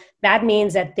so that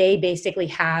means that they basically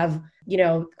have,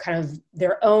 kind of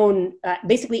their own,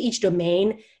 basically each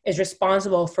domain is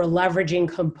responsible for leveraging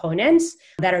components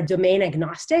that are domain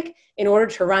agnostic in order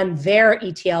to run their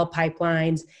ETL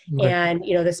pipelines and,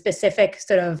 the specific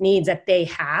sort of needs that they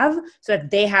have so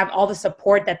that they have all the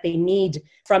support that they need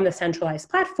from the centralized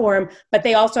platform, but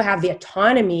they also have the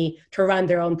autonomy to run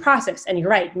their own process. And you're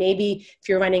right, maybe if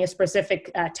you're running a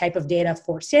specific type of data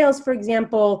for sales, for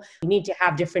example, you need to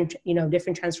have different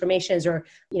transformations or,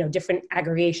 different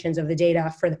aggregations of the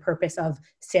data for the purpose of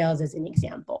sales as an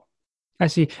example. I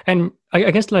see. And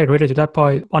I guess related to that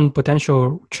point, one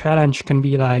potential challenge can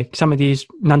be some of these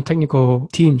non-technical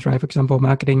teams, right? For example,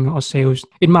 marketing or sales.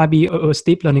 It might be a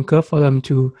steep learning curve for them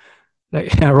to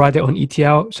write their own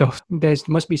ETL. So there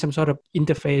must be some sort of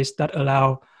interface that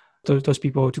allow those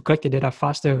people to collect the data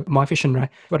faster, more efficient, right?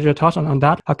 What are your thoughts on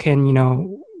that? How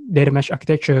can, data mesh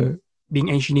architecture being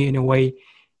engineered in a way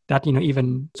that,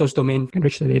 even those domains can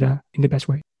reach the data in the best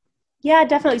way? Yeah,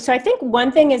 definitely. So I think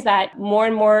one thing is that more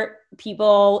and more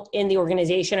people in the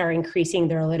organization are increasing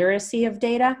their literacy of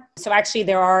data. So actually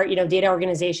there are, data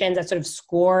organizations that sort of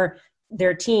score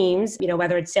their teams,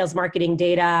 whether it's sales, marketing,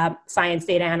 data, science,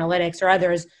 data analytics, or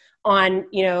others on,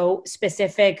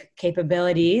 specific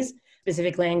capabilities,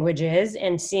 specific languages,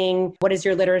 and seeing what is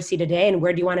your literacy today and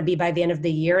where do you want to be by the end of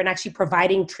the year, and actually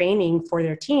providing training for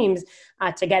their teams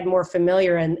to get more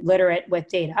familiar and literate with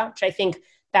data, which I think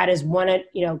that is one,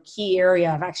 key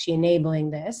area of actually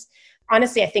enabling this.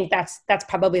 Honestly, I think that's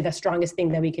probably the strongest thing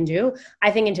that we can do.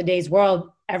 I think in today's world,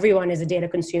 everyone is a data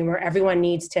consumer. Everyone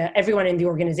in the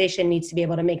organization needs to be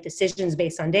able to make decisions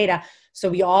based on data. So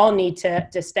we all need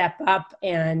to step up.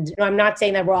 And I'm not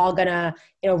saying that we're all gonna,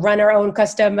 run our own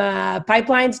custom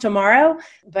pipelines tomorrow,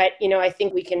 but I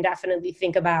think we can definitely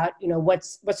think about,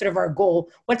 what's sort of our goal.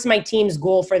 What's my team's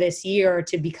goal for this year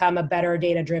to become a better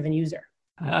data-driven user?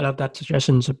 I love that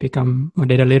suggestion to become more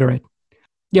data literate.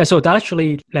 Yeah, so that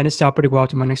actually lends itself pretty well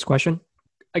to my next question.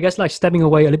 I guess stepping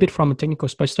away a little bit from a technical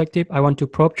perspective, I want to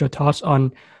probe your thoughts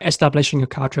on establishing a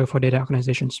culture for data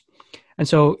organizations. And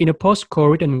so in a post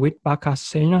co-written with Barr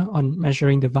on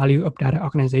measuring the value of data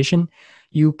organization,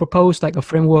 you proposed a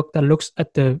framework that looks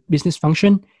at the business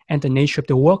function and the nature of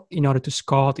the work in order to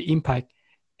score the impact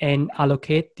and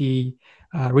allocate the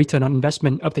return on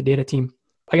investment of the data team.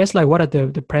 I guess what are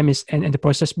the premise and the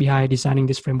process behind designing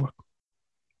this framework?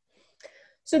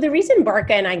 So the reason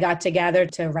Barca and I got together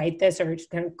to write this or to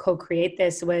kind of co-create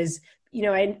this was,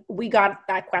 we got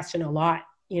that question a lot.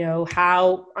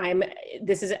 How I'm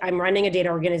running a data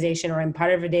organization or I'm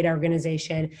part of a data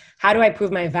organization. How do I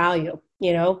prove my value?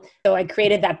 So I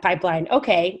created that pipeline.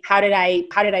 Okay, how did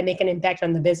I make an impact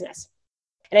on the business?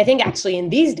 And I think actually in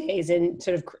these days, in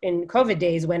COVID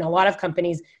days, when a lot of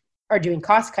companies are doing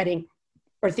cost cutting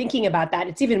or thinking about that,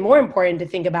 it's even more important to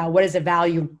think about what is the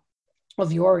value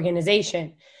of your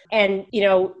organization. And,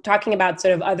 talking about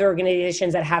sort of other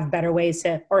organizations that have better ways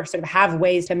to, or sort of have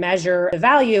ways to measure the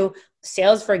value.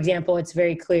 Sales, for example, it's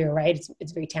very clear, right?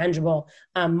 It's very tangible.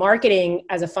 Marketing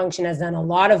as a function has done a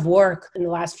lot of work in the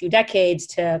last few decades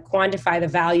to quantify the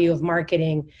value of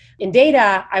marketing. In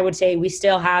data, I would say we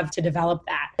still have to develop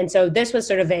that. And so this was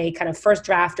sort of a kind of first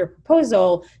draft or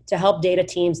proposal to help data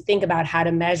teams think about how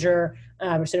to measure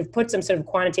or sort of put some sort of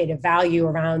quantitative value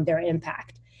around their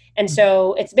impact. And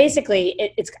so it's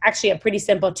actually a pretty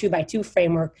simple 2x2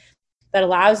 framework that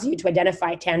allows you to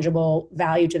identify tangible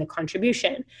value to the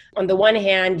contribution. On the one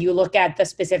hand, you look at the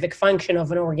specific function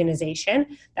of an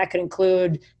organization. That could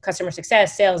include customer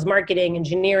success, sales, marketing,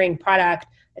 engineering, product,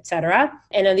 et cetera.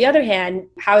 And on the other hand,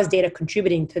 how is data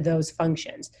contributing to those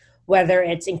functions? Whether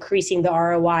it's increasing the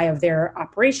ROI of their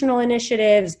operational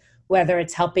initiatives, whether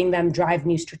it's helping them drive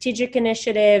new strategic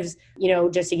initiatives.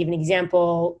 Just to give an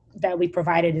example that we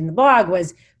provided in the blog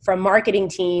was from marketing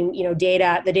team, the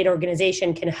data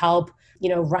organization can help,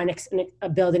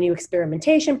 build a new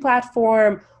experimentation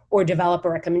platform or develop a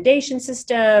recommendation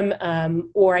system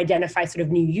or identify sort of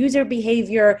new user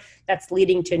behavior that's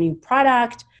leading to a new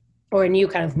product or a new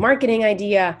kind of marketing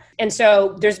idea. And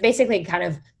so there's basically kind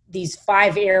of these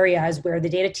 5 areas where the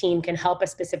data team can help a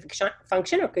specific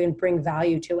function or can bring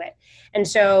value to it. And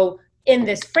so in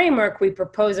this framework, we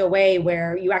propose a way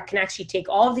where you can actually take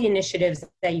all of the initiatives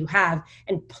that you have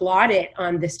and plot it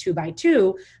on this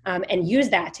 2x2 and use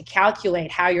that to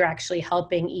calculate how you're actually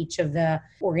helping each of the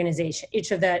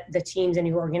teams in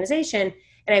your organization.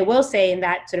 And I will say in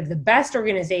that sort of the best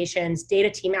organizations, data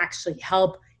team actually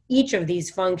help each of these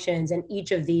functions and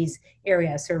each of these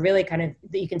areas. So really kind of,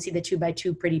 you can see the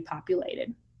 2x2 pretty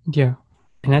populated. Yeah.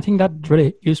 And I think that's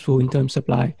really useful in terms of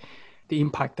the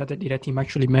impact that the data team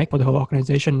actually make for the whole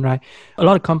organization, right? A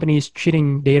lot of companies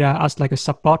treating data as like a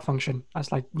support function,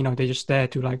 as like, they're just there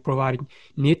to like provide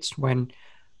needs when,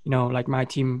 like my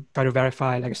team try to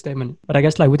verify like a statement. But I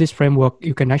guess like with this framework,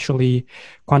 you can actually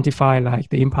quantify like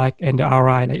the impact and the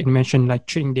ROI. Like you mentioned, like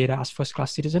treating data as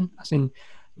first-class citizen, as in,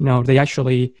 they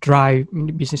actually drive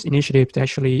business initiatives, they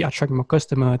actually attract more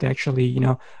customer, they actually,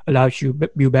 allows you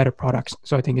build better products.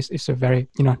 So I think it's a very,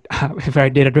 a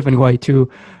very data-driven way to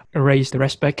raise the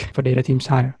respect for data teams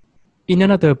higher. In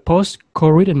another post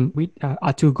co-written with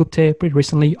Atul Gupte pretty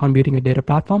recently on building a data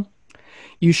platform,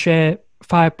 you share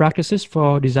 5 practices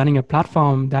for designing a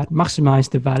platform that maximize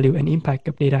the value and impact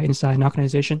of data inside an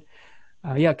organization.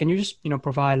 Can you just,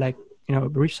 provide like, a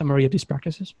brief summary of these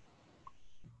practices?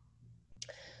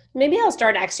 Maybe I'll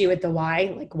start actually with the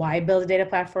why, like why build a data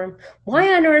platform?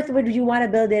 Why on earth would you want to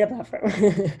build a data platform?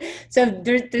 So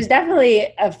there's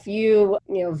definitely a few,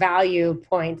 value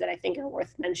points that I think are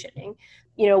worth mentioning.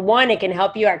 One, it can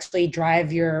help you actually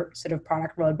drive your sort of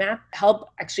product roadmap, help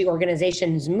actually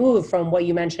organizations move from what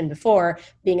you mentioned before,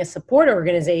 being a support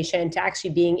organization to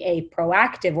actually being a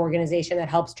proactive organization that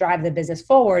helps drive the business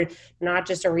forward, not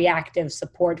just a reactive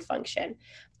support function.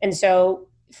 And so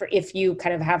if you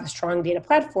kind of have a strong data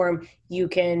platform, you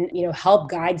can, help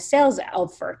guide sales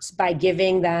efforts by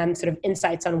giving them sort of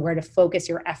insights on where to focus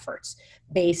your efforts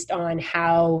based on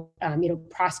how,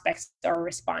 prospects are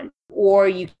responding. Or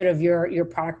you sort of your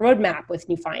product roadmap with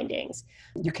new findings.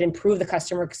 You can improve the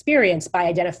customer experience by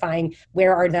identifying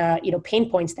where are the, pain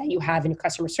points that you have in your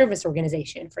customer service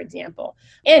organization, for example.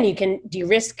 And you can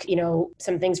de-risk,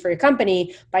 some things for your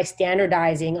company by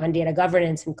standardizing on data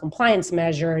governance and compliance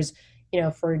measures,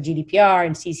 for GDPR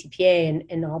and CCPA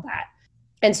and all that.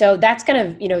 And so that's kind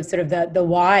of, sort of the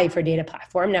why for data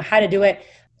platform. Now, how to do it,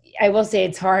 I will say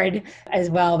it's hard as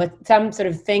well, but some sort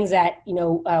of things that,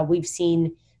 we've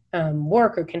seen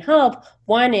work or can help.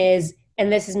 One is,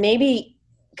 and this is maybe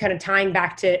kind of tying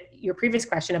back to your previous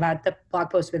question about the blog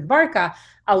post with Barca,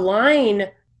 align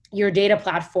your data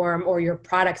platform or your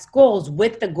product's goals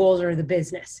with the goals of the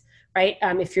business. Right?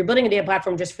 If you're building a data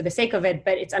platform just for the sake of it,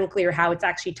 but it's unclear how it's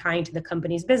actually tying to the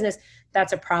company's business,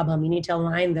 that's a problem. You need to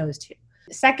align those two.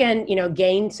 Second,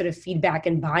 gain sort of feedback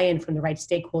and buy-in from the right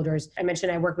stakeholders. I mentioned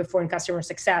I worked before in customer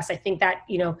success. I think that,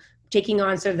 taking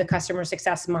on sort of the customer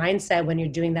success mindset when you're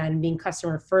doing that and being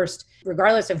customer first,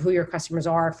 regardless of who your customers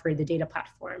are for the data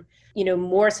platform,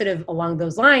 more sort of along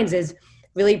those lines is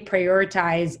really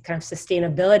prioritize kind of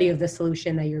sustainability of the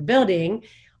solution that you're building.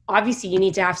 Obviously, you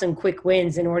need to have some quick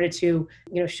wins in order to,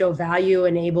 show value,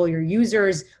 enable your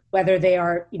users, whether they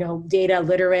are, data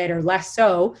literate or less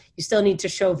so. You still need to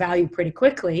show value pretty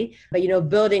quickly. But,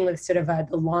 building with sort of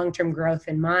the long-term growth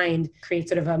in mind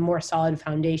creates sort of a more solid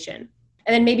foundation.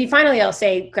 And then maybe finally, I'll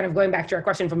say, kind of going back to our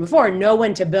question from before, know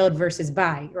when to build versus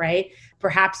buy, right?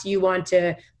 Perhaps you want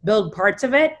to build parts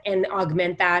of it and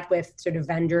augment that with sort of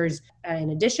vendors in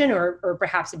addition, or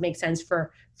perhaps it makes sense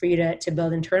for you to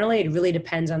build internally. It really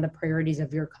depends on the priorities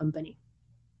of your company.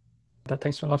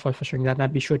 Thanks a lot for sharing that. And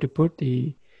I'd be sure to put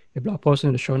the blog post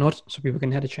in the show notes so people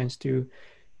can have a chance to,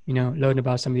 learn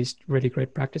about some of these really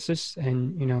great practices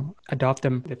and, adopt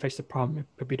them to face the problem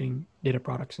of building data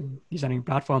products and designing a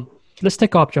platform. Let's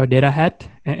take off your data hat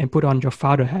and put on your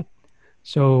founder hat.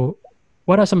 So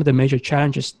what are some of the major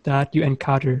challenges that you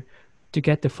encounter to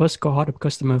get the first cohort of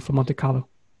customers for Monte Carlo?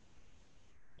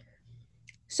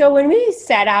 So when we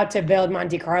set out to build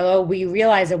Monte Carlo, we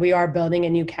realized that we are building a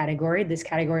new category, this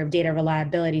category of data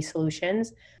reliability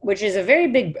solutions, which is a very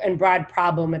big and broad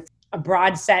problem with a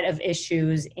broad set of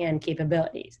issues and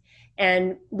capabilities.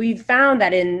 And we found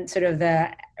that in sort of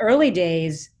the early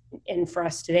days, and for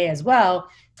us today as well,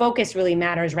 focus really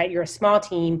matters, right? You're a small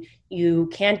team. You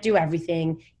can't do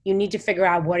everything. You need to figure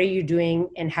out what are you doing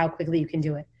and how quickly you can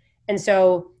do it. And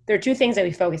so there are 2 things that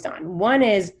we focused on. One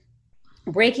is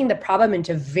breaking the problem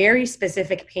into very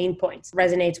specific pain points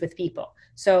resonates with people.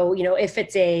 So, if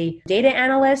it's a data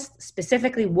analyst,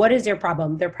 specifically, what is their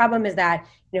problem? Their problem is that,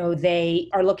 they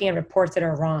are looking at reports that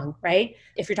are wrong, right?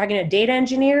 If you're talking to a data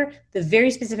engineer, the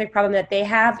very specific problem that they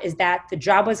have is that the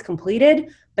job was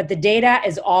completed, but the data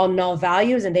is all null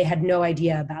values and they had no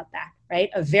idea about that, right?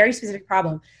 A very specific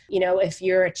problem. If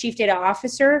you're a chief data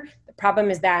officer, the problem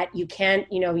is that you can't,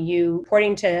 you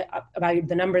reporting about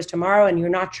the numbers tomorrow and you're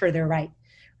not sure they're right.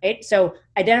 Right? So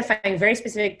identifying very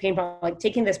specific pain points, like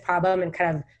taking this problem and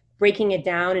kind of breaking it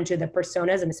down into the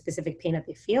personas and the specific pain that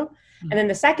they feel. Mm-hmm. And then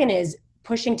the second is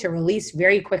pushing to release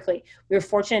very quickly. We were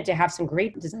fortunate to have some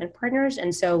great design partners.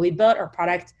 And so we built our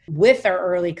product with our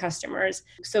early customers.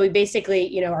 So we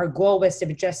basically, our goal was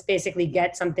to just basically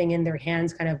get something in their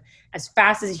hands kind of as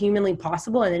fast as humanly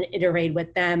possible and then iterate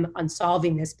with them on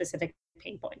solving this specific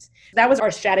pain points. That was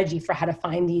our strategy for how to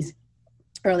find these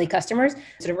early customers,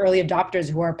 sort of early adopters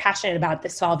who are passionate about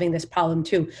solving this problem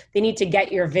too. They need to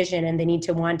get your vision and they need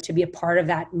to want to be a part of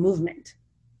that movement.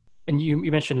 And you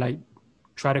mentioned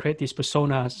try to create these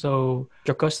personas. So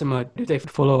your customer, do they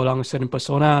follow along a certain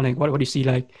persona? Like what do you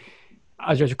see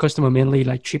as your customer mainly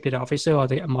chief data officer or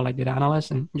they more like data analyst?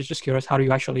 And just curious, how do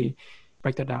you actually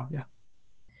break that down? Yeah.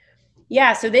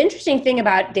 Yeah. So the interesting thing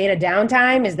about data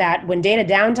downtime is that when data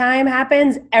downtime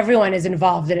happens, everyone is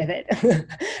involved in it,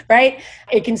 right?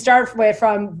 It can start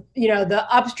from the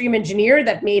upstream engineer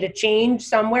that made a change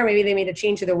somewhere. Maybe they made a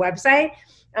change to their website.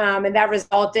 And that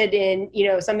resulted in,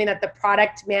 something that the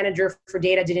product manager for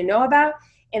data didn't know about.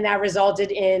 And that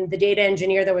resulted in the data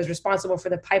engineer that was responsible for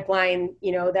the pipeline,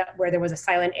 that where there was a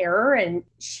silent error and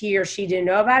he or she didn't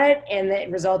know about it. And it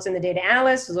results in the data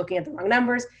analyst who's looking at the wrong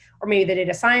numbers, or maybe the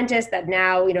data scientist that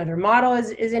now, their model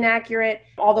is inaccurate,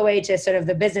 all the way to sort of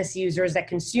the business users that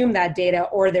consume that data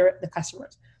or the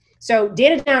customers. So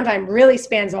data downtime really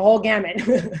spans a whole gamut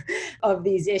of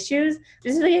these issues.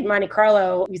 Specifically at Monte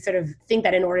Carlo, we sort of think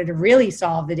that in order to really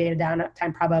solve the data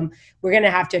downtime problem, we're going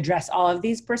to have to address all of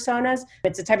these personas.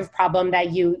 It's a type of problem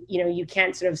that you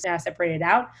can't sort of separate it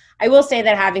out. I will say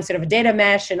that having sort of a data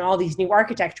mesh and all these new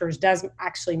architectures does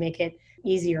actually make it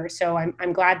easier. So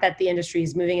I'm glad that the industry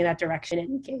is moving in that direction in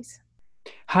any case.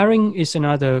 Hiring is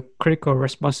another critical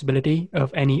responsibility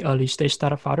of any early stage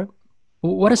startup founder.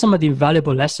 What are some of the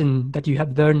valuable lessons that you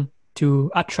have learned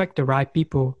to attract the right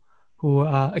people who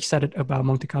are excited about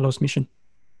Monte Carlo's mission?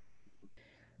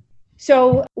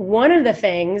 So one of the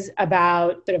things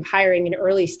about sort of hiring in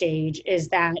early stage is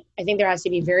that I think there has to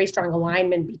be very strong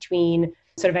alignment between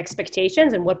sort of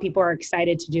expectations and what people are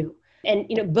excited to do. And,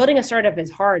 building a startup is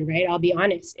hard, right? I'll be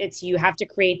honest. You have to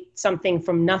create something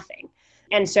from nothing.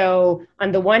 And so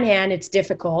on the one hand, it's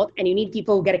difficult and you need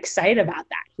people who get excited about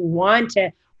that, who want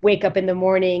to wake up in the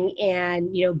morning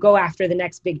and, go after the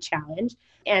next big challenge.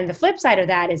 And the flip side of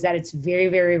that is that it's very,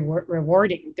 very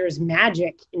rewarding. There's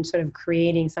magic in sort of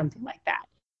creating something like that.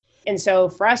 And so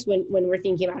for us, when we're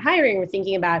thinking about hiring, we're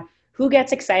thinking about who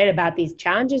gets excited about these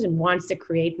challenges and wants to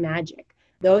create magic.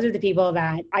 Those are the people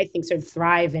that I think sort of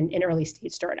thrive in early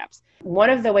stage startups.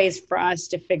 One of the ways for us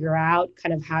to figure out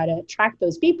kind of how to attract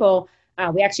those people,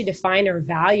 we actually defined our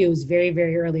values very,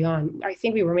 very early on. I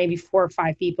think we were maybe 4 or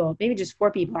 5 people, maybe just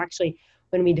 4 people actually,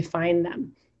 when we defined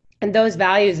them. And those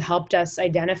values helped us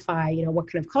identify,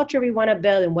 what kind of culture we want to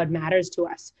build and what matters to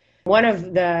us. One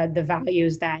of the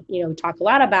values that, we talk a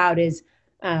lot about is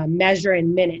measure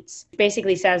in minutes. It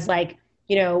basically says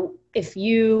if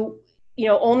you,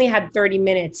 only had 30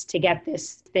 minutes to get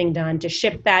this thing done, to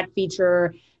ship that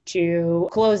feature, to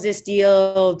close this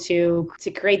deal, to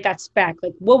create that spec,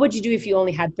 what would you do if you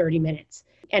only had 30 minutes?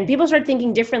 And people start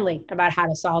thinking differently about how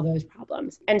to solve those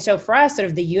problems. And so for us, sort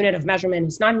of the unit of measurement,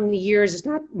 it's not in years, it's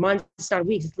not months, it's not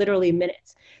weeks, it's literally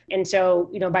minutes. And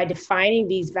so, by defining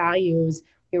these values,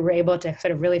 we were able to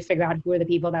sort of really figure out who are the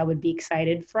people that would be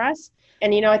excited for us.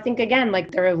 And, I think, again,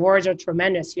 the rewards are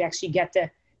tremendous. You actually get to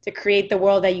create the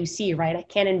world that you see, right? I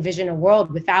can't envision a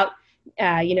world without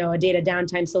a data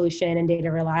downtime solution and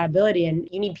data reliability. And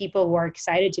you need people who are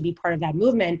excited to be part of that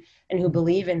movement and who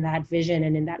believe in that vision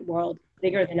and in that world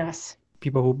bigger than us.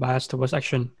 People who bias towards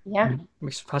action. Yeah.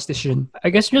 Makes fast decision. I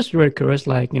guess just really curious,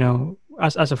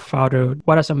 as a founder,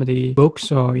 what are some of the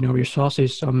books or,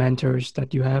 resources or mentors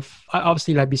that you have?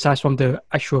 Obviously, besides from the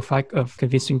actual fact of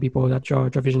convincing people that your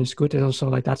vision is good, there's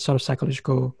also that sort of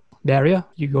psychological barrier.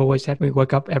 You always have to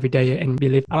wake up every day and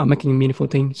believe I'm making a meaningful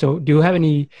thing. So do you have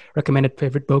any recommended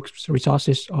favorite books,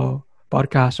 resources, or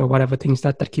podcasts or whatever things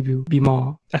that keep you be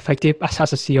more effective as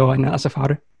a CEO and as a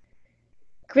founder?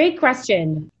 Great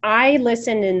question. I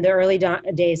listened in the early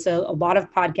days, so a lot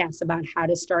of podcasts about how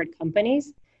to start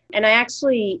companies. And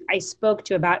I spoke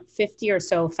to about 50 or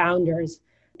so founders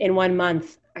in 1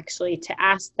 month, actually, to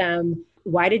ask them,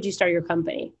 why did you start your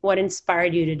company? What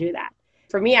inspired you to do that?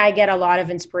 For me, I get a lot of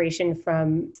inspiration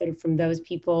from those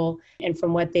people and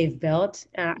from what they've built.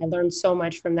 I learned so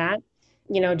much from that.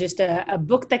 Just a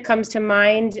book that comes to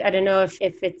mind. I don't know if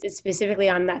it's specifically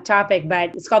on that topic,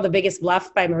 but it's called The Biggest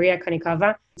Bluff by Maria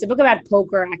Konnikova. It's a book about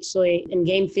poker, actually, and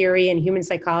game theory and human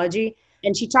psychology.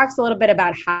 And she talks a little bit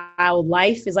about how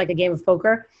life is like a game of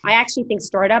poker. I actually think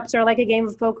startups are like a game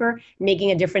of poker.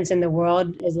 Making a difference in the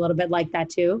world is a little bit like that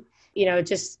too.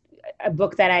 Just a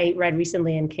book that I read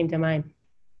recently and came to mind.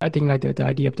 I think like the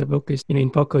idea of the book is, in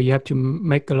poker, you have to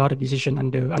make a lot of decisions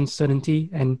under uncertainty.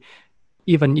 And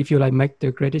even if you like make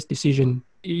the greatest decision,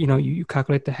 you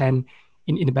calculate the hand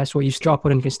in the best way, your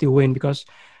opponent can still win because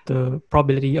the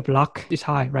probability of luck is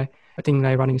high, right? I think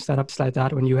like running startups like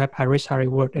that, when you have high risk, high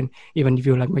reward, and even if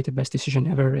you like make the best decision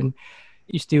ever, and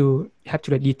you still have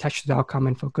to like detach the outcome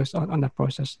and focus on that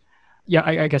process. Yeah,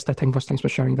 I guess that. Thanks for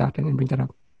sharing that and bring that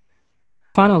up.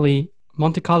 Finally,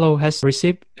 Monte Carlo has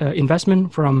received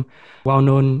investment from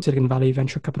well-known Silicon Valley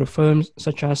venture capital firms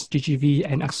such as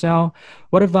GGV and Accel.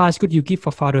 What advice could you give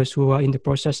for founders who are in the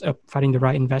process of finding the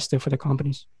right investor for their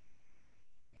companies?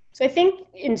 So I think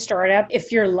in startup,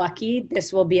 if you're lucky,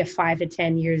 this will be a 5 to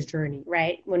 10 years journey,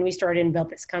 right? When we started and built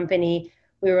this company,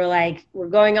 we were like, we're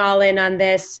going all in on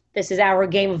this. This is our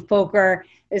game of poker.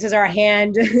 This is our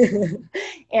hand.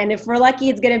 And if we're lucky,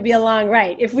 it's going to be a long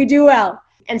ride if we do well.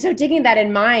 And so taking that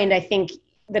in mind, I think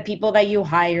the people that you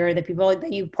hire, the people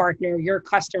that you partner your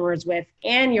customers with,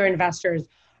 and your investors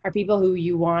are people who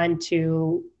you want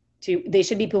they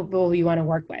should be people who you want to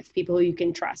work with, people who you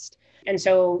can trust. And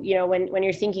so, when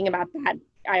you're thinking about that,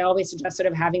 I always suggest sort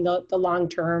of having the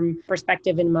long-term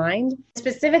perspective in mind.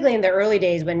 Specifically in the early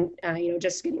days when,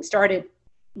 just getting started,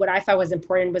 what I thought was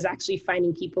important was actually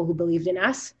finding people who believed in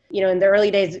us. In the early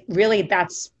days, really,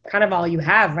 that's kind of all you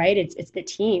have, right? It's the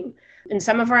team. And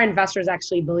some of our investors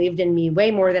actually believed in me way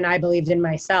more than I believed in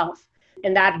myself.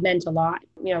 And that meant a lot.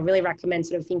 Really recommend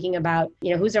sort of thinking about,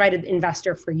 who's the right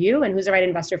investor for you and who's the right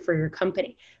investor for your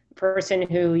company. A person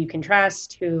who you can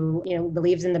trust, who,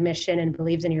 believes in the mission and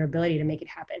believes in your ability to make it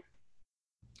happen.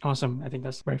 Awesome. I think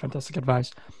that's very fantastic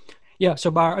advice. Yeah.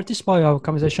 So Barr, at this point of our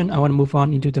conversation, I want to move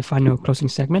on into the final closing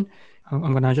segment.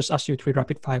 I'm going to just ask you 3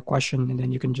 rapid fire questions, and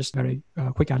then you can just very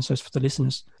quick answers for the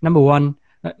listeners. Number 1,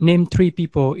 name 3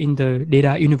 people in the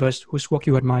data universe whose work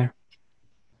you admire.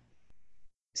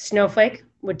 Snowflake,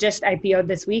 which just IPO'd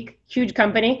this week. Huge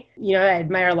company, I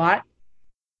admire a lot.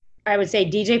 I would say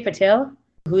DJ Patil,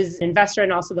 who's an investor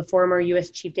and also the former US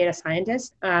chief data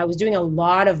scientist, was doing a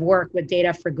lot of work with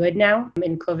data for good now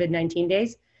in COVID-19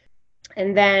 days.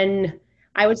 And then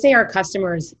I would say our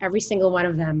customers, every single one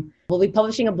of them, we'll be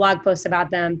publishing a blog post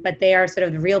about them, but they are sort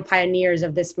of the real pioneers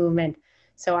of this movement.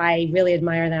 So I really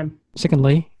admire them.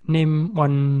 Secondly, name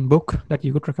 1 book that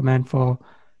you would recommend for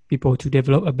people to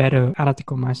develop a better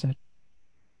analytical mindset.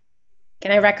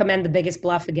 Can I recommend The Biggest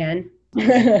Bluff again?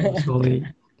 Absolutely.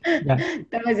 Yeah.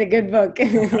 That was a good book.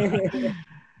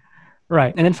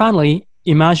 Right. And then finally,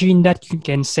 imagine that you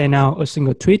can send out a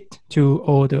single tweet to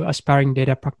all the aspiring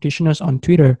data practitioners on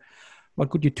Twitter. What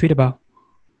could you tweet about?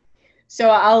 So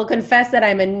I'll confess that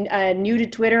I'm new to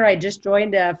Twitter. I just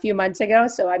joined a few months ago,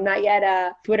 so I'm not yet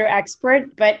a Twitter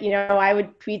expert. But, I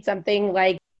would tweet something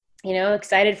like,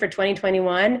 excited for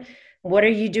 2021. What are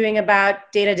you doing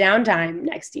about data downtime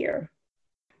next year?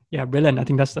 Yeah, brilliant. I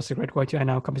think that's a great way to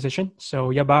end our conversation. So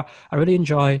yeah, Barr, I really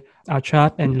enjoy our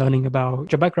chat and learning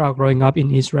about your background growing up in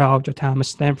Israel, your time at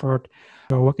Stanford,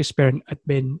 your work experience at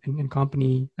Bain and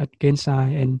company at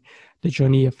Gainsight, and the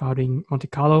journey of founding Monte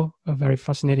Carlo, a very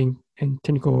fascinating and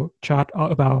technical chat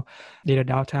all about data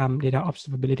downtime, data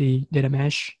observability, data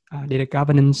mesh, data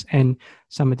governance, and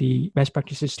some of the best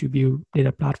practices to build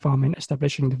data platform and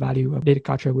establishing the value of data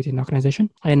culture within the organization.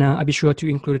 And I'll be sure to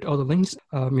include all the links,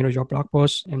 your blog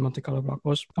post and Monte Carlo blog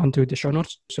post onto the show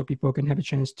notes so people can have a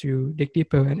chance to dig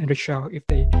deeper and reach out if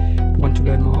they want to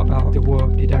learn more about the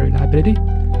world of data reliability.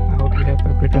 I hope you have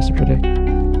a great rest of your day.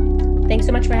 Thanks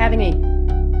so much for having me.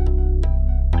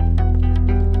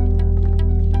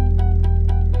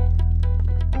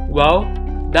 Well,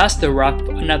 that's the wrap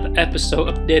for another episode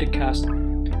of DataCast.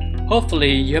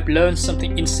 Hopefully, you have learned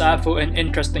something insightful and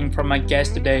interesting from my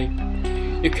guest today.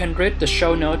 You can read the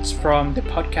show notes from the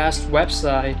podcast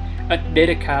website at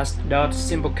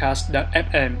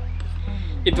datacast.simplecast.fm.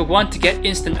 If you want to get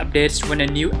instant updates when a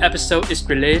new episode is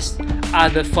released,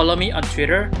 either follow me on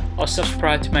Twitter or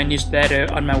subscribe to my newsletter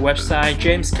on my website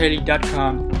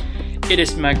jameskelly.com. It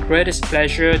is my greatest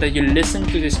pleasure that you listen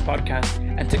to this podcast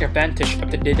and take advantage of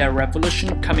the data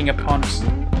revolution coming upon us.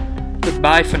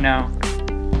 Goodbye for now.